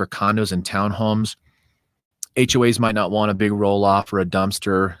doing these for condos and townhomes, HOAs might not want a big roll off or a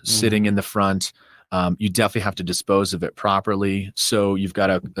dumpster sitting in the front. You definitely have to dispose of it properly. So you've got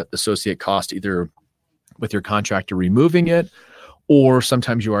to associate cost either with your contractor removing it, or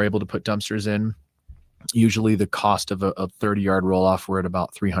sometimes you are able to put dumpsters in. Usually the cost of a 30-yard roll-off, we're at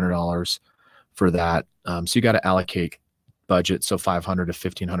about $300 for that. So you got to allocate budget, so $500 to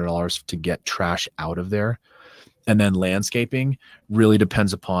 $1,500 to get trash out of there. And then landscaping really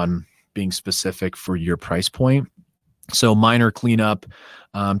depends upon being specific for your price point. So minor cleanup,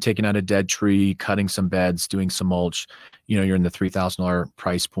 taking out a dead tree, cutting some beds, doing some mulch, you're in the $3,000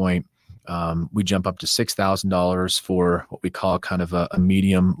 price point. We jump up to $6,000 for what we call kind of a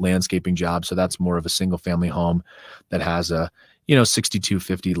medium landscaping job. So that's more of a single family home that has a,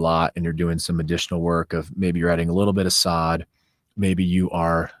 6250 lot, and you're doing some additional work of maybe you're adding a little bit of sod. Maybe you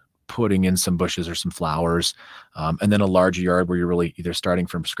are putting in some bushes or some flowers. And then a larger yard where you're really either starting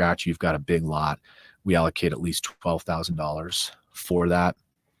from scratch, you've got a big lot. We allocate at least $12,000 for that.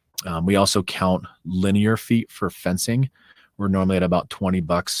 We also count linear feet for fencing. We're normally at about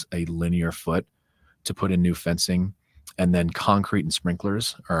 $20 a linear foot to put in new fencing. And then concrete and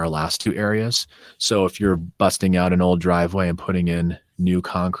sprinklers are our last two areas. So if you're busting out an old driveway and putting in new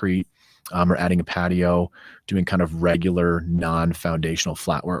concrete, or adding a patio, doing kind of regular non-foundational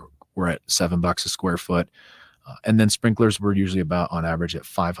flat work, we're at $7 a square foot. And then sprinklers, we're usually about on average at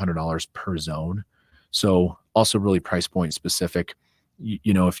 $500 per zone. So also really price point specific.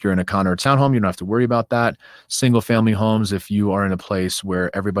 You know, if you're in a condo or townhome, you don't have to worry about that. Single family homes, if you are in a place where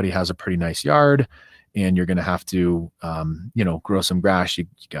everybody has a pretty nice yard and you're going to have to, you know, grow some grass, you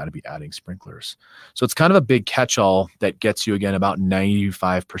got to be adding sprinklers. So it's kind of a big catch-all that gets you, again, about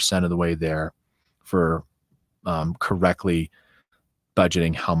 95% of the way there for correctly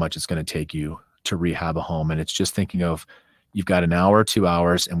budgeting how much it's going to take you to rehab a home. And it's just thinking of, you've got an hour, 2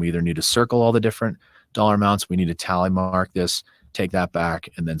 hours, and we either need to circle all the different dollar amounts, we need to tally mark this, take that back,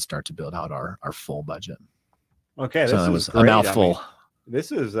 and then start to build out our full budget. Okay, so that was a mouthful. I mean,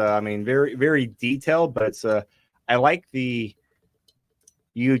 this is, I mean, very, very detailed, but it's, I like you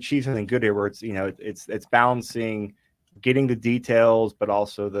achieve something good here where it's, you know, it's balancing getting the details, but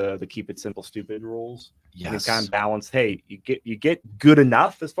also the keep it simple, stupid rules. Yes. And it's kind of balanced. Hey, you get good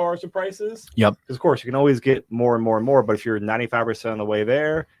enough as far as the prices. Yep. Because of course you can always get more and more and more, but if you're 95% of the way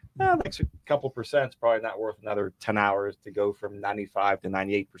there, the extra couple percent is probably not worth another 10 hours to go from 95 to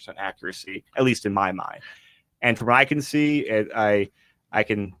 98% accuracy, at least in my mind. And from what I can see, I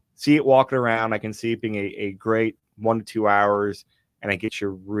can see it walking around. I can see it being a great 1 to 2 hours, and it gets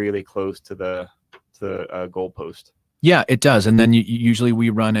you really close to the goalpost. Yeah, it does. And then usually we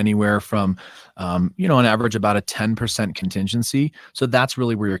run anywhere from, you know, on average about a 10% contingency. So that's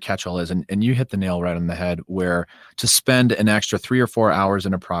really where your catch-all is. And you hit the nail right on the head, where to spend an extra 3 or 4 hours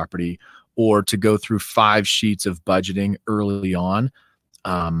in a property or to go through 5 sheets of budgeting early on,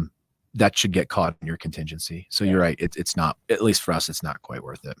 that should get caught in your contingency. So you're right. It's not, at least for us, it's not quite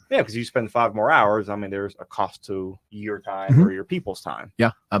worth it. Yeah, because you spend 5 more hours. I mean, there's a cost to your time or your people's time.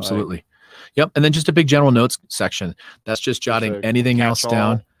 Yeah, absolutely. Yep. And then just a big general notes section. That's just jotting anything else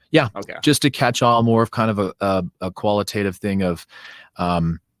down. Yeah. Okay. Just to catch all, more of kind of a qualitative thing of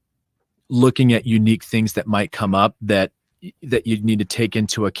looking at unique things that might come up that you need to take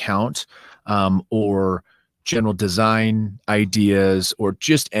into account, or general design ideas, or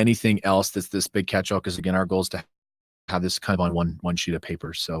just anything else that's this big catch-all. Because again, our goal is to have this kind of on one sheet of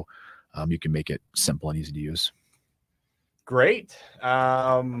paper, so you can make it simple and easy to use. Great.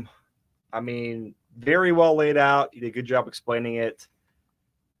 I mean, very well laid out. You did a good job explaining it.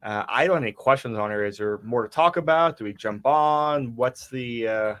 I don't have any questions on here. Is there more to talk about? Do we jump on? What's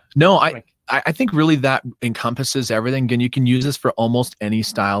the no, I think really that encompasses everything. Again, you can use this for almost any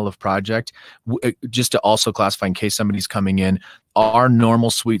style of project. Just to also classify, in case somebody's coming in, our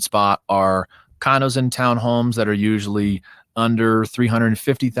normal sweet spot are condos and townhomes that are usually under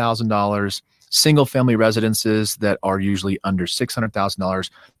 $350,000, single family residences that are usually under $600,000.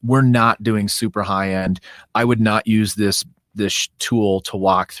 We're not doing super high end. I would not use this tool to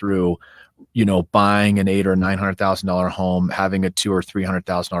walk through, you know, buying an $800,000 or $900,000 home, having a $200,000 or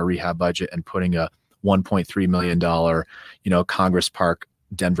 $300,000 rehab budget, and putting a $1.3 million, you know, Congress Park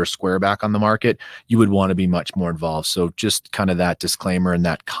Denver Square back on the market. You would want to be much more involved. So just kind of that disclaimer and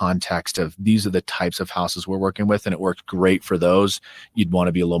that context of, these are the types of houses we're working with, and it worked great for those. You'd want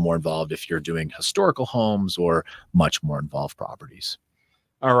to be a little more involved if you're doing historical homes or much more involved properties.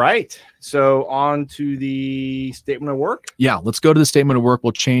 All right. So on to the statement of work. Yeah, let's go to the statement of work.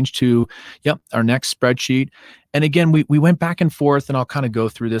 We'll change to, our next spreadsheet. And again, we went back and forth, and I'll kind of go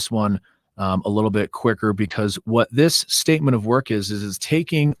through this one a little bit quicker, because what this statement of work is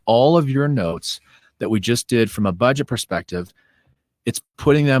taking all of your notes that we just did from a budget perspective. It's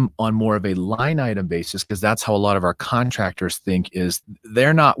putting them on more of a line item basis, because that's how a lot of our contractors think. Is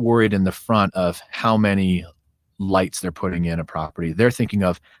they're not worried in the front of how many lights they're putting in a property. They're thinking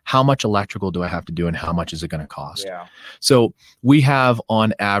of, how much electrical do I have to do and how much is it going to cost? Yeah. So we have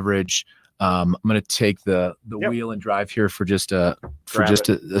on average, I'm going to take the wheel and drive here for just a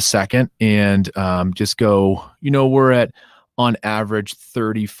second, and just go, we're at on average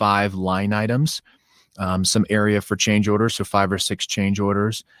 35 line items, some area for change orders. So 5 or 6 change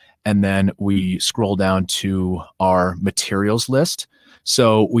orders. And then we scroll down to our materials list.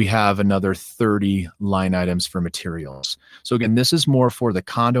 So we have another 30 line items for materials. So again, this is more for the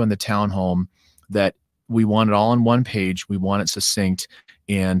condo and the townhome, that we want it all on one page. We want it succinct,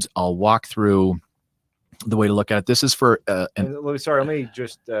 and I'll walk through the way to look at it. This is for, let me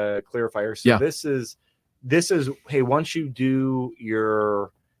just clarify here. So this is, hey, once you do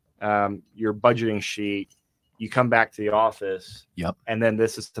your budgeting sheet, you come back to the office. Yep. And then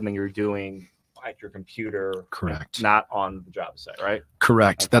this is something you're doing at your computer. Correct. Not on the job site, right?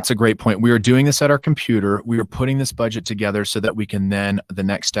 Correct. Okay. That's a great point. We are doing this at our computer. We are putting this budget together so that we can then, the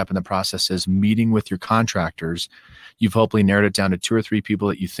next step in the process is meeting with your contractors. You've hopefully narrowed it down to 2 or 3 people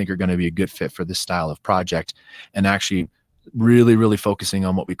that you think are going to be a good fit for this style of project, and actually really, really focusing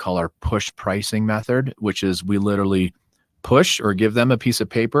on what we call our push pricing method, which is we literally push or give them a piece of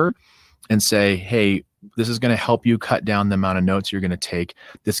paper and say, hey, this is going to help you cut down the amount of notes you're going to take.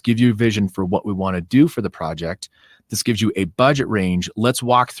 This gives you a vision for what we want to do for the project. This gives you a budget range. Let's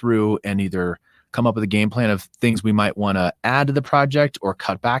walk through and either come up with a game plan of things we might want to add to the project or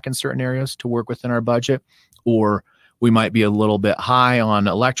cut back in certain areas to work within our budget. Or we might be a little bit high on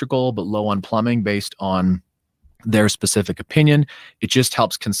electrical, but low on plumbing based on their specific opinion. It just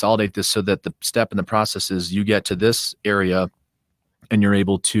helps consolidate this so that the step in the process is you get to this area and you're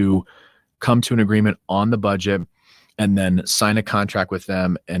able to come to an agreement on the budget and then sign a contract with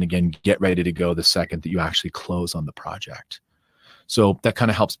them. And again, get ready to go the second that you actually close on the project. So that kind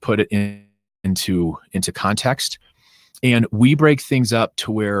of helps put it into context. And we break things up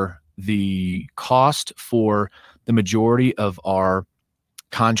to where the cost for the majority of our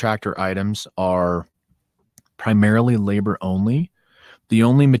contractor items are primarily labor only. The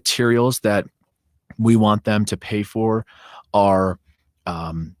only materials that we want them to pay for are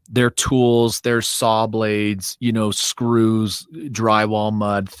their tools, their saw blades, screws, drywall,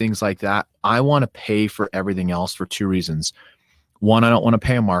 mud, things like that. I want to pay for everything else for 2 reasons. 1, I don't want to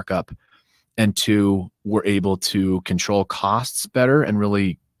pay a markup. And 2, we're able to control costs better and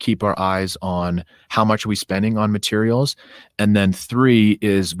really keep our eyes on how much are we spending on materials. And then 3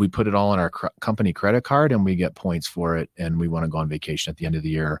 is we put it all on our company credit card and we get points for it. And we want to go on vacation at the end of the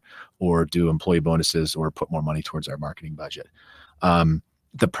year or do employee bonuses or put more money towards our marketing budget.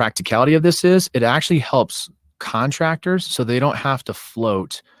 The practicality of this is it actually helps contractors so they don't have to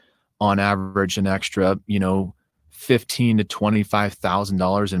float on average an extra, $15,000 to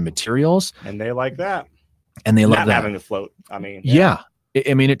 $25,000 in materials. And they like that. And they love not that. having to float. I mean, yeah.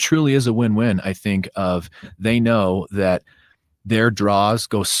 It truly is a win-win. I think they know that their draws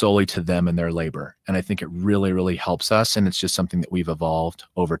go solely to them and their labor. And I think it really, really helps us. And it's just something that we've evolved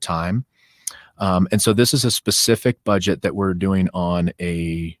over time. And so this is a specific budget that we're doing on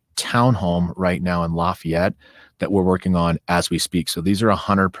a townhome right now in Lafayette that we're working on as we speak. So these are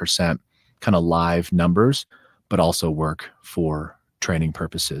 100% kind of live numbers, but also work for training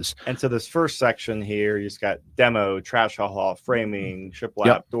purposes. And so this first section here, you just got demo, trash haul, framing,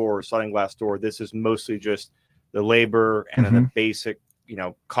 shiplap door, sliding glass door. This is mostly just the labor and then the basic,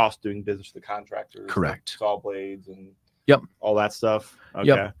 cost doing business to the contractors. Correct. Saw blades and all that stuff.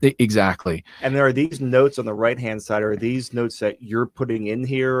 Okay. Yep, exactly. And there are these notes on the right-hand side. Are these notes that you're putting in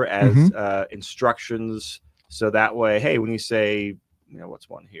here as instructions? So that way, hey, when you say, what's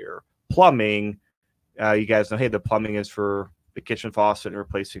one here? Plumbing, you guys know, hey, the plumbing is for the kitchen faucet and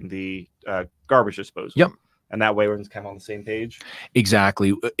replacing the garbage disposal. Yep. And that way everyone's kind of on the same page.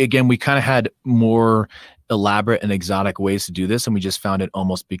 Exactly. Again, we kind of had more elaborate and exotic ways to do this, and we just found it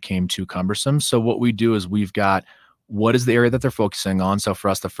almost became too cumbersome. So what we do is we've got what is the area that they're focusing on. So for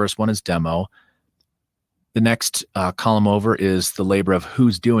us, the first one is demo. The next column over is the labor of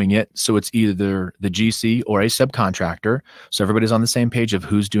who's doing it. So it's either the GC or a subcontractor. So everybody's on the same page of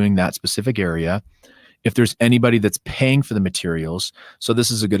who's doing that specific area. If there's anybody that's paying for the materials. So this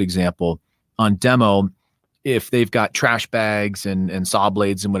is a good example. On demo, if they've got trash bags and saw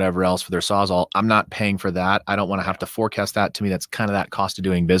blades and whatever else for their Sawzall, I'm not paying for that. I don't want to have to forecast that. To me, that's kind of that cost of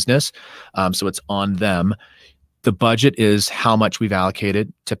doing business. So it's on them. The budget is how much we've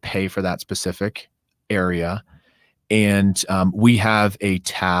allocated to pay for that specific area. And we have a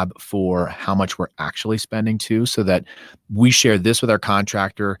tab for how much we're actually spending too, so that we share this with our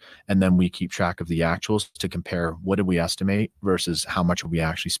contractor and then we keep track of the actuals to compare what did we estimate versus how much are we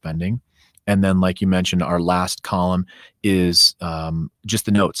actually spending. And then, like you mentioned, our last column is just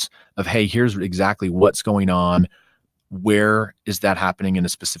the notes of, hey, here's exactly what's going on. Where is that happening in a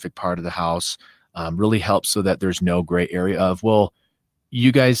specific part of the house? Really helps so that there's no gray area of, well,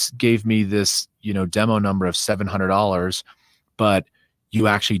 you guys gave me this, demo number of $700, but you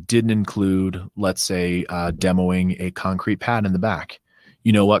actually didn't include, let's say, demoing a concrete pad in the back.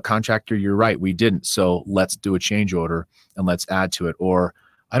 You know what, contractor, you're right, we didn't. So let's do a change order and let's add to it. Or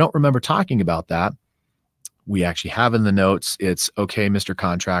I don't remember talking about that. We actually have in the notes, it's okay, Mr.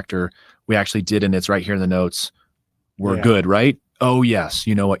 Contractor, we actually did, and it's right here in the notes. We're good, right? Oh, yes.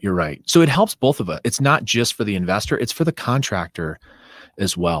 You know what? You're right. So it helps both of us. It's not just for the investor. It's for the contractor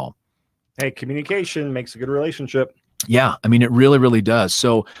as well. Hey, communication makes a good relationship. Yeah. I mean, it really, really does.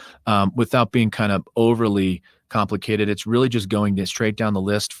 So without being kind of overly complicated, it's really just going straight down the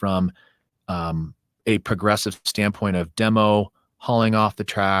list from a progressive standpoint of demo, hauling off the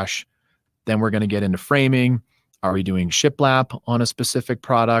trash. Then we're going to get into framing. Are we doing shiplap on a specific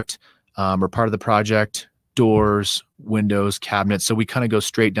product or part of the project? Doors, windows, cabinets. So we kind of go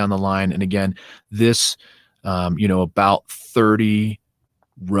straight down the line. And again, this, about 30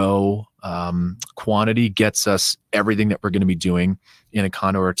 row quantity gets us everything that we're going to be doing in a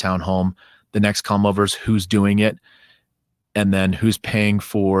condo or a townhome. The next column over is who's doing it, and then who's paying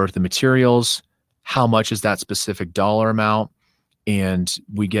for the materials, how much is that specific dollar amount, and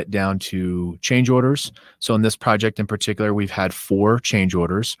we get down to change orders. So in this project in particular, we've had 4 change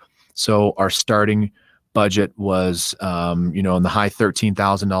orders. So our starting budget was, in the high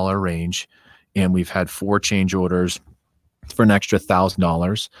 $13,000 range, and we've had 4 change orders for an extra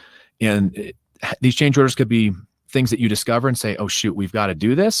 $1,000. And these change orders could be things that you discover and say, oh shoot, we've got to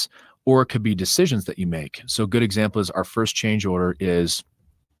do this, or it could be decisions that you make. So a good example is our first change order is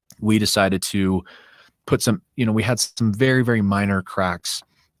we decided to put some, we had some very, very minor cracks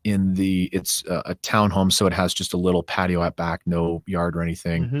in it's a townhome. So it has just a little patio at back, no yard or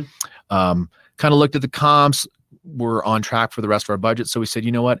anything. Mm-hmm. Kind of looked at the comps. We're on track for the rest of our budget. So we said,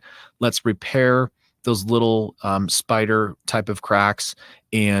 you know what, let's repair those little spider type of cracks,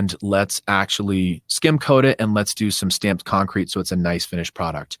 and let's actually skim coat it, and let's do some stamped concrete so it's a nice finished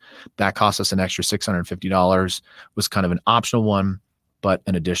product. That cost us an extra $650, was kind of an optional one, but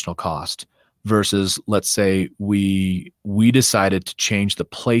an additional cost. Versus, let's say we decided to change the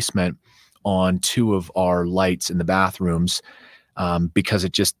placement on 2 of our lights in the bathrooms because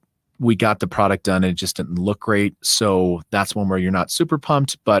we got the product done and it just didn't look great. So that's one where you're not super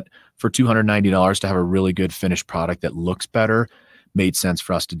pumped, but for $290 to have a really good finished product that looks better made sense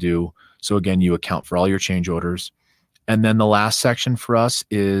for us to do. So again, you account for all your change orders. And then the last section for us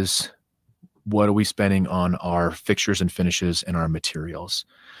is, what are we spending on our fixtures and finishes and our materials?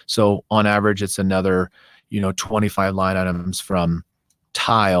 So on average, it's another, 25 line items from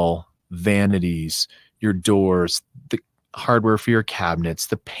tile, vanities, your doors, the hardware for your cabinets,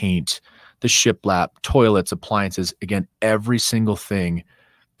 the paint, the shiplap, toilets, appliances. Again, every single thing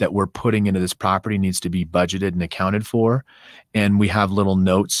that we're putting into this property needs to be budgeted and accounted for. And we have little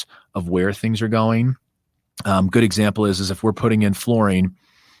notes of where things are going. Good example is if we're putting in flooring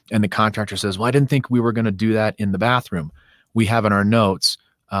and the contractor says, well, I didn't think we were going to do that in the bathroom. We have in our notes,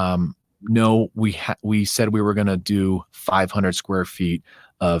 no, we said we were going to do 500 square feet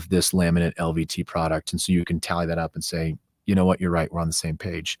of this laminate LVT product. And so you can tally that up and say, you know what, you're right, we're on the same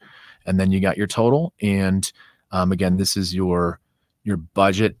page. And then you got your total. And again, this is your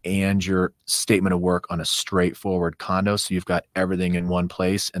budget and your statement of work on a straightforward condo. So you've got everything in one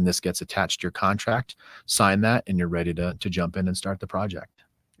place, and this gets attached to your contract. Sign that, and you're ready to jump in and start the project.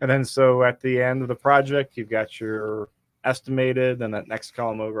 And then so at the end of the project, you've got your estimated, and that next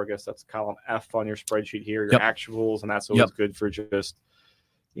column over, I guess that's column F on your spreadsheet here, your actuals, and that's always good for just,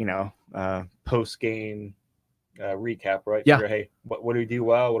 post-game recap, right? Yeah. Figure, hey, what do we do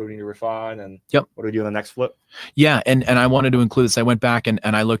well? What do we need to refine? And what do we do on the next flip? Yeah. And I wanted to include this. I went back and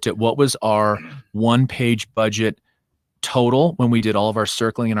I looked at what was our 1-page budget total when we did all of our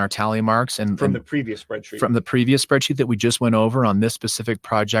circling and our tally marks. And from the previous spreadsheet. From the previous spreadsheet that we just went over on this specific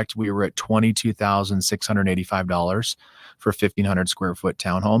project, we were at $22,685 for a 1,500 square foot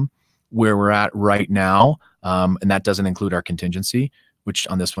townhome. Where we're at right now, and that doesn't include our contingency, which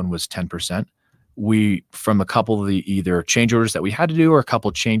on this one was 10%. From a couple of the either change orders that we had to do or a couple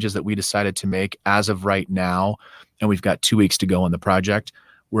of changes that we decided to make as of right now, and we've got 2 weeks to go on the project,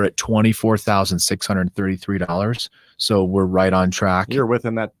 we're at $24,633. So we're right on track. You're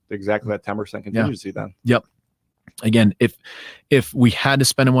within that exactly that 10% contingency then. Yep. Again, if we had to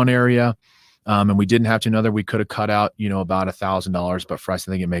spend in one area and we didn't have to another, we could have cut out, about $1,000. But for us,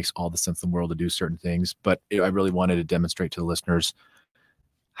 I think it makes all the sense in the world to do certain things. But I really wanted to demonstrate to the listeners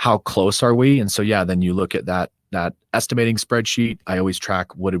how close are we. And so, then you look at that estimating spreadsheet. I always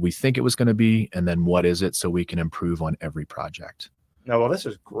track what did we think it was going to be, and then what is it, so we can improve on every project. No, well, this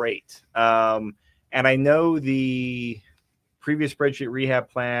is great. And I know the previous spreadsheet rehab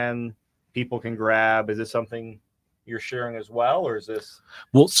plan people can grab. Is this something you're sharing as well, or is this?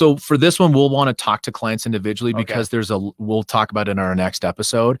 Well, so for this one, we'll want to talk to clients individually because we'll talk about it in our next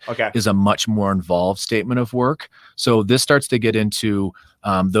episode, is a much more involved statement of work. So this starts to get into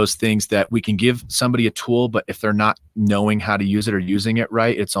those things that we can give somebody a tool, but if they're not knowing how to use it or using it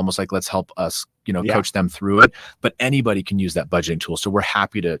right, it's almost like, let's help us, coach them through it. But anybody can use that budgeting tool. So we're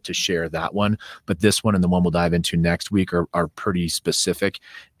happy to share that one. But this one and the one we'll dive into next week are pretty specific.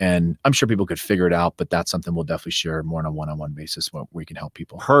 And I'm sure people could figure it out, but that's something we'll definitely share more on a one-on-one basis where we can help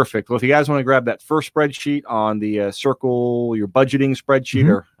people. Perfect. Well, if you guys want to grab that first spreadsheet on the Circle, your budgeting spreadsheet,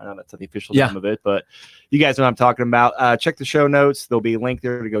 or I don't know that's the official name of it, but you guys know what I'm talking about. Check the show notes. There'll be a link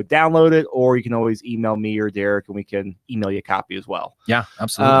there to go download it, or you can always email me or Derek and we can email you a copy as well. Yeah,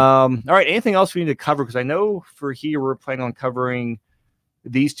 absolutely. All right. Anything else we need to cover? Because I know for here we're planning on covering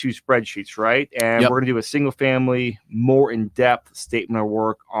these two spreadsheets, right? And we're going to do a single family, more in-depth statement of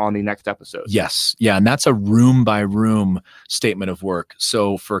work on the next episode. Yes. Yeah. And that's a room by room statement of work.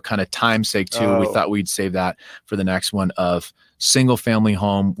 So for kind of time's sake too, we thought we'd save that for the next one of single family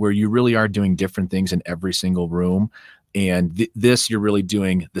home, where you really are doing different things in every single room. And this, you're really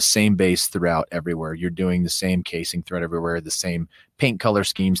doing the same base throughout everywhere. You're doing the same casing throughout everywhere, the same paint color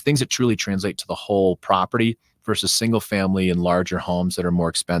schemes, things that truly translate to the whole property, versus single family and larger homes that are more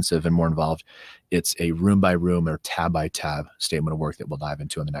expensive and more involved. It's a room by room or tab by tab statement of work that we'll dive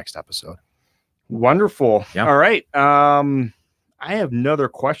into in the next episode. Wonderful. Yeah. All right. I have no other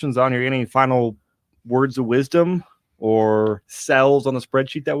questions on here. Any final words of wisdom or cells on the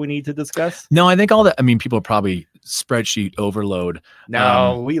spreadsheet that we need to discuss? No, I think all that, people are probably spreadsheet overload.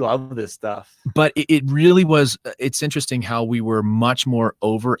 No, we love this stuff. But it really was, it's interesting how we were much more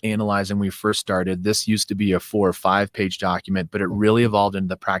over analyzing when we first started. This used to be a 4 or 5 page document, but it really evolved into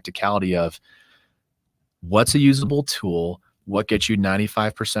the practicality of what's a usable tool, what gets you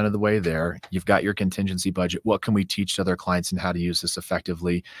 95% of the way there. You've got your contingency budget. What can we teach to other clients and how to use this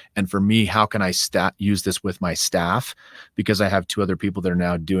effectively? And for me, how can I use this with my staff? Because I have 2 other people that are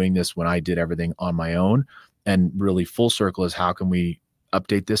now doing this when I did everything on my own. And really full circle is how can we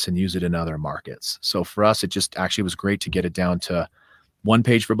update this and use it in other markets? So for us, it just actually was great to get it down to 1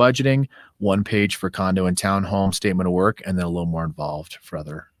 page for budgeting, 1 page for condo and townhome statement of work, and then a little more involved for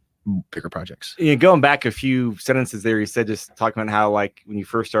other bigger projects. Yeah, going back a few sentences there, you said just talking about how like when you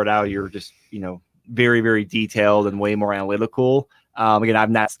first start out, you're just, very, very detailed and way more analytical. Again, I've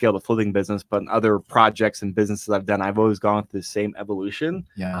not scaled a flipping business, but in other projects and businesses I've done, I've always gone through the same evolution.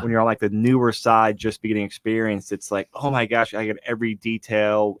 Yeah. When you're on like the newer side, just beginning experience, it's like, oh my gosh, I get every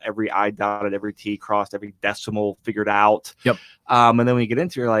detail, every I dotted, every T crossed, every decimal figured out. Yep. And then when you get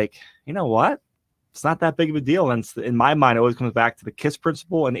into it, you're like, you know what? It's not that big of a deal. And in my mind, it always comes back to the KISS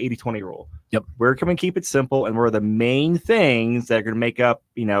principle and the 80-20 rule. Yep. Where can we keep it simple? And where are the main things that are going to make up,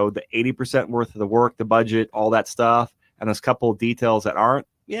 the 80% worth of the work, the budget, all that stuff. And there's a couple of details that aren't,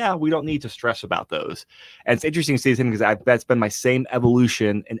 we don't need to stress about those. And it's interesting to see this because that's been my same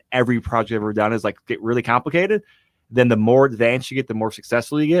evolution in every project I've ever done is like get really complicated. Then the more advanced you get, the more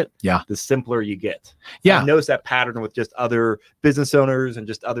successful you get, the simpler you get. Yeah. I've noticed that pattern with just other business owners and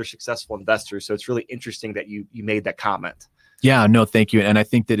just other successful investors. So it's really interesting that you made that comment. Yeah, no, thank you. And I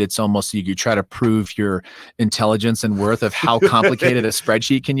think that it's almost, you try to prove your intelligence and worth of how complicated a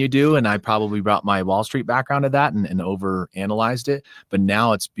spreadsheet can you do. And I probably brought my Wall Street background to that and over analyzed it. But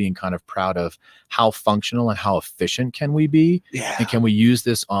now it's being kind of proud of how functional and how efficient can we be? Yeah. And can we use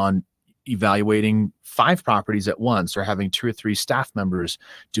this on evaluating 5 properties at once, or having 2 or 3 staff members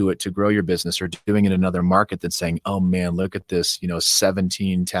do it to grow your business, or doing it in another market that's saying, oh man, look at this,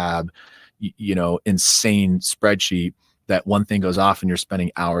 17 tab, insane spreadsheet. That one thing goes off and you're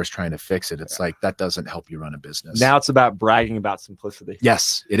spending hours trying to fix it. It's like, that doesn't help you run a business. Now it's about bragging about simplicity.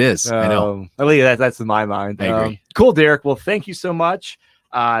 Yes, it is. I know. At least that's in my mind. I agree. Cool, Derek. Well, thank you so much.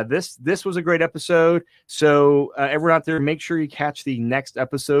 This was a great episode. So everyone out there, make sure you catch the next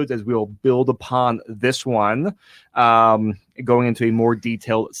episodes as we'll build upon this one, going into a more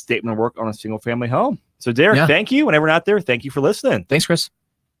detailed statement of work on a single family home. So Derek, thank you. And everyone out there, thank you for listening. Thanks, Chris.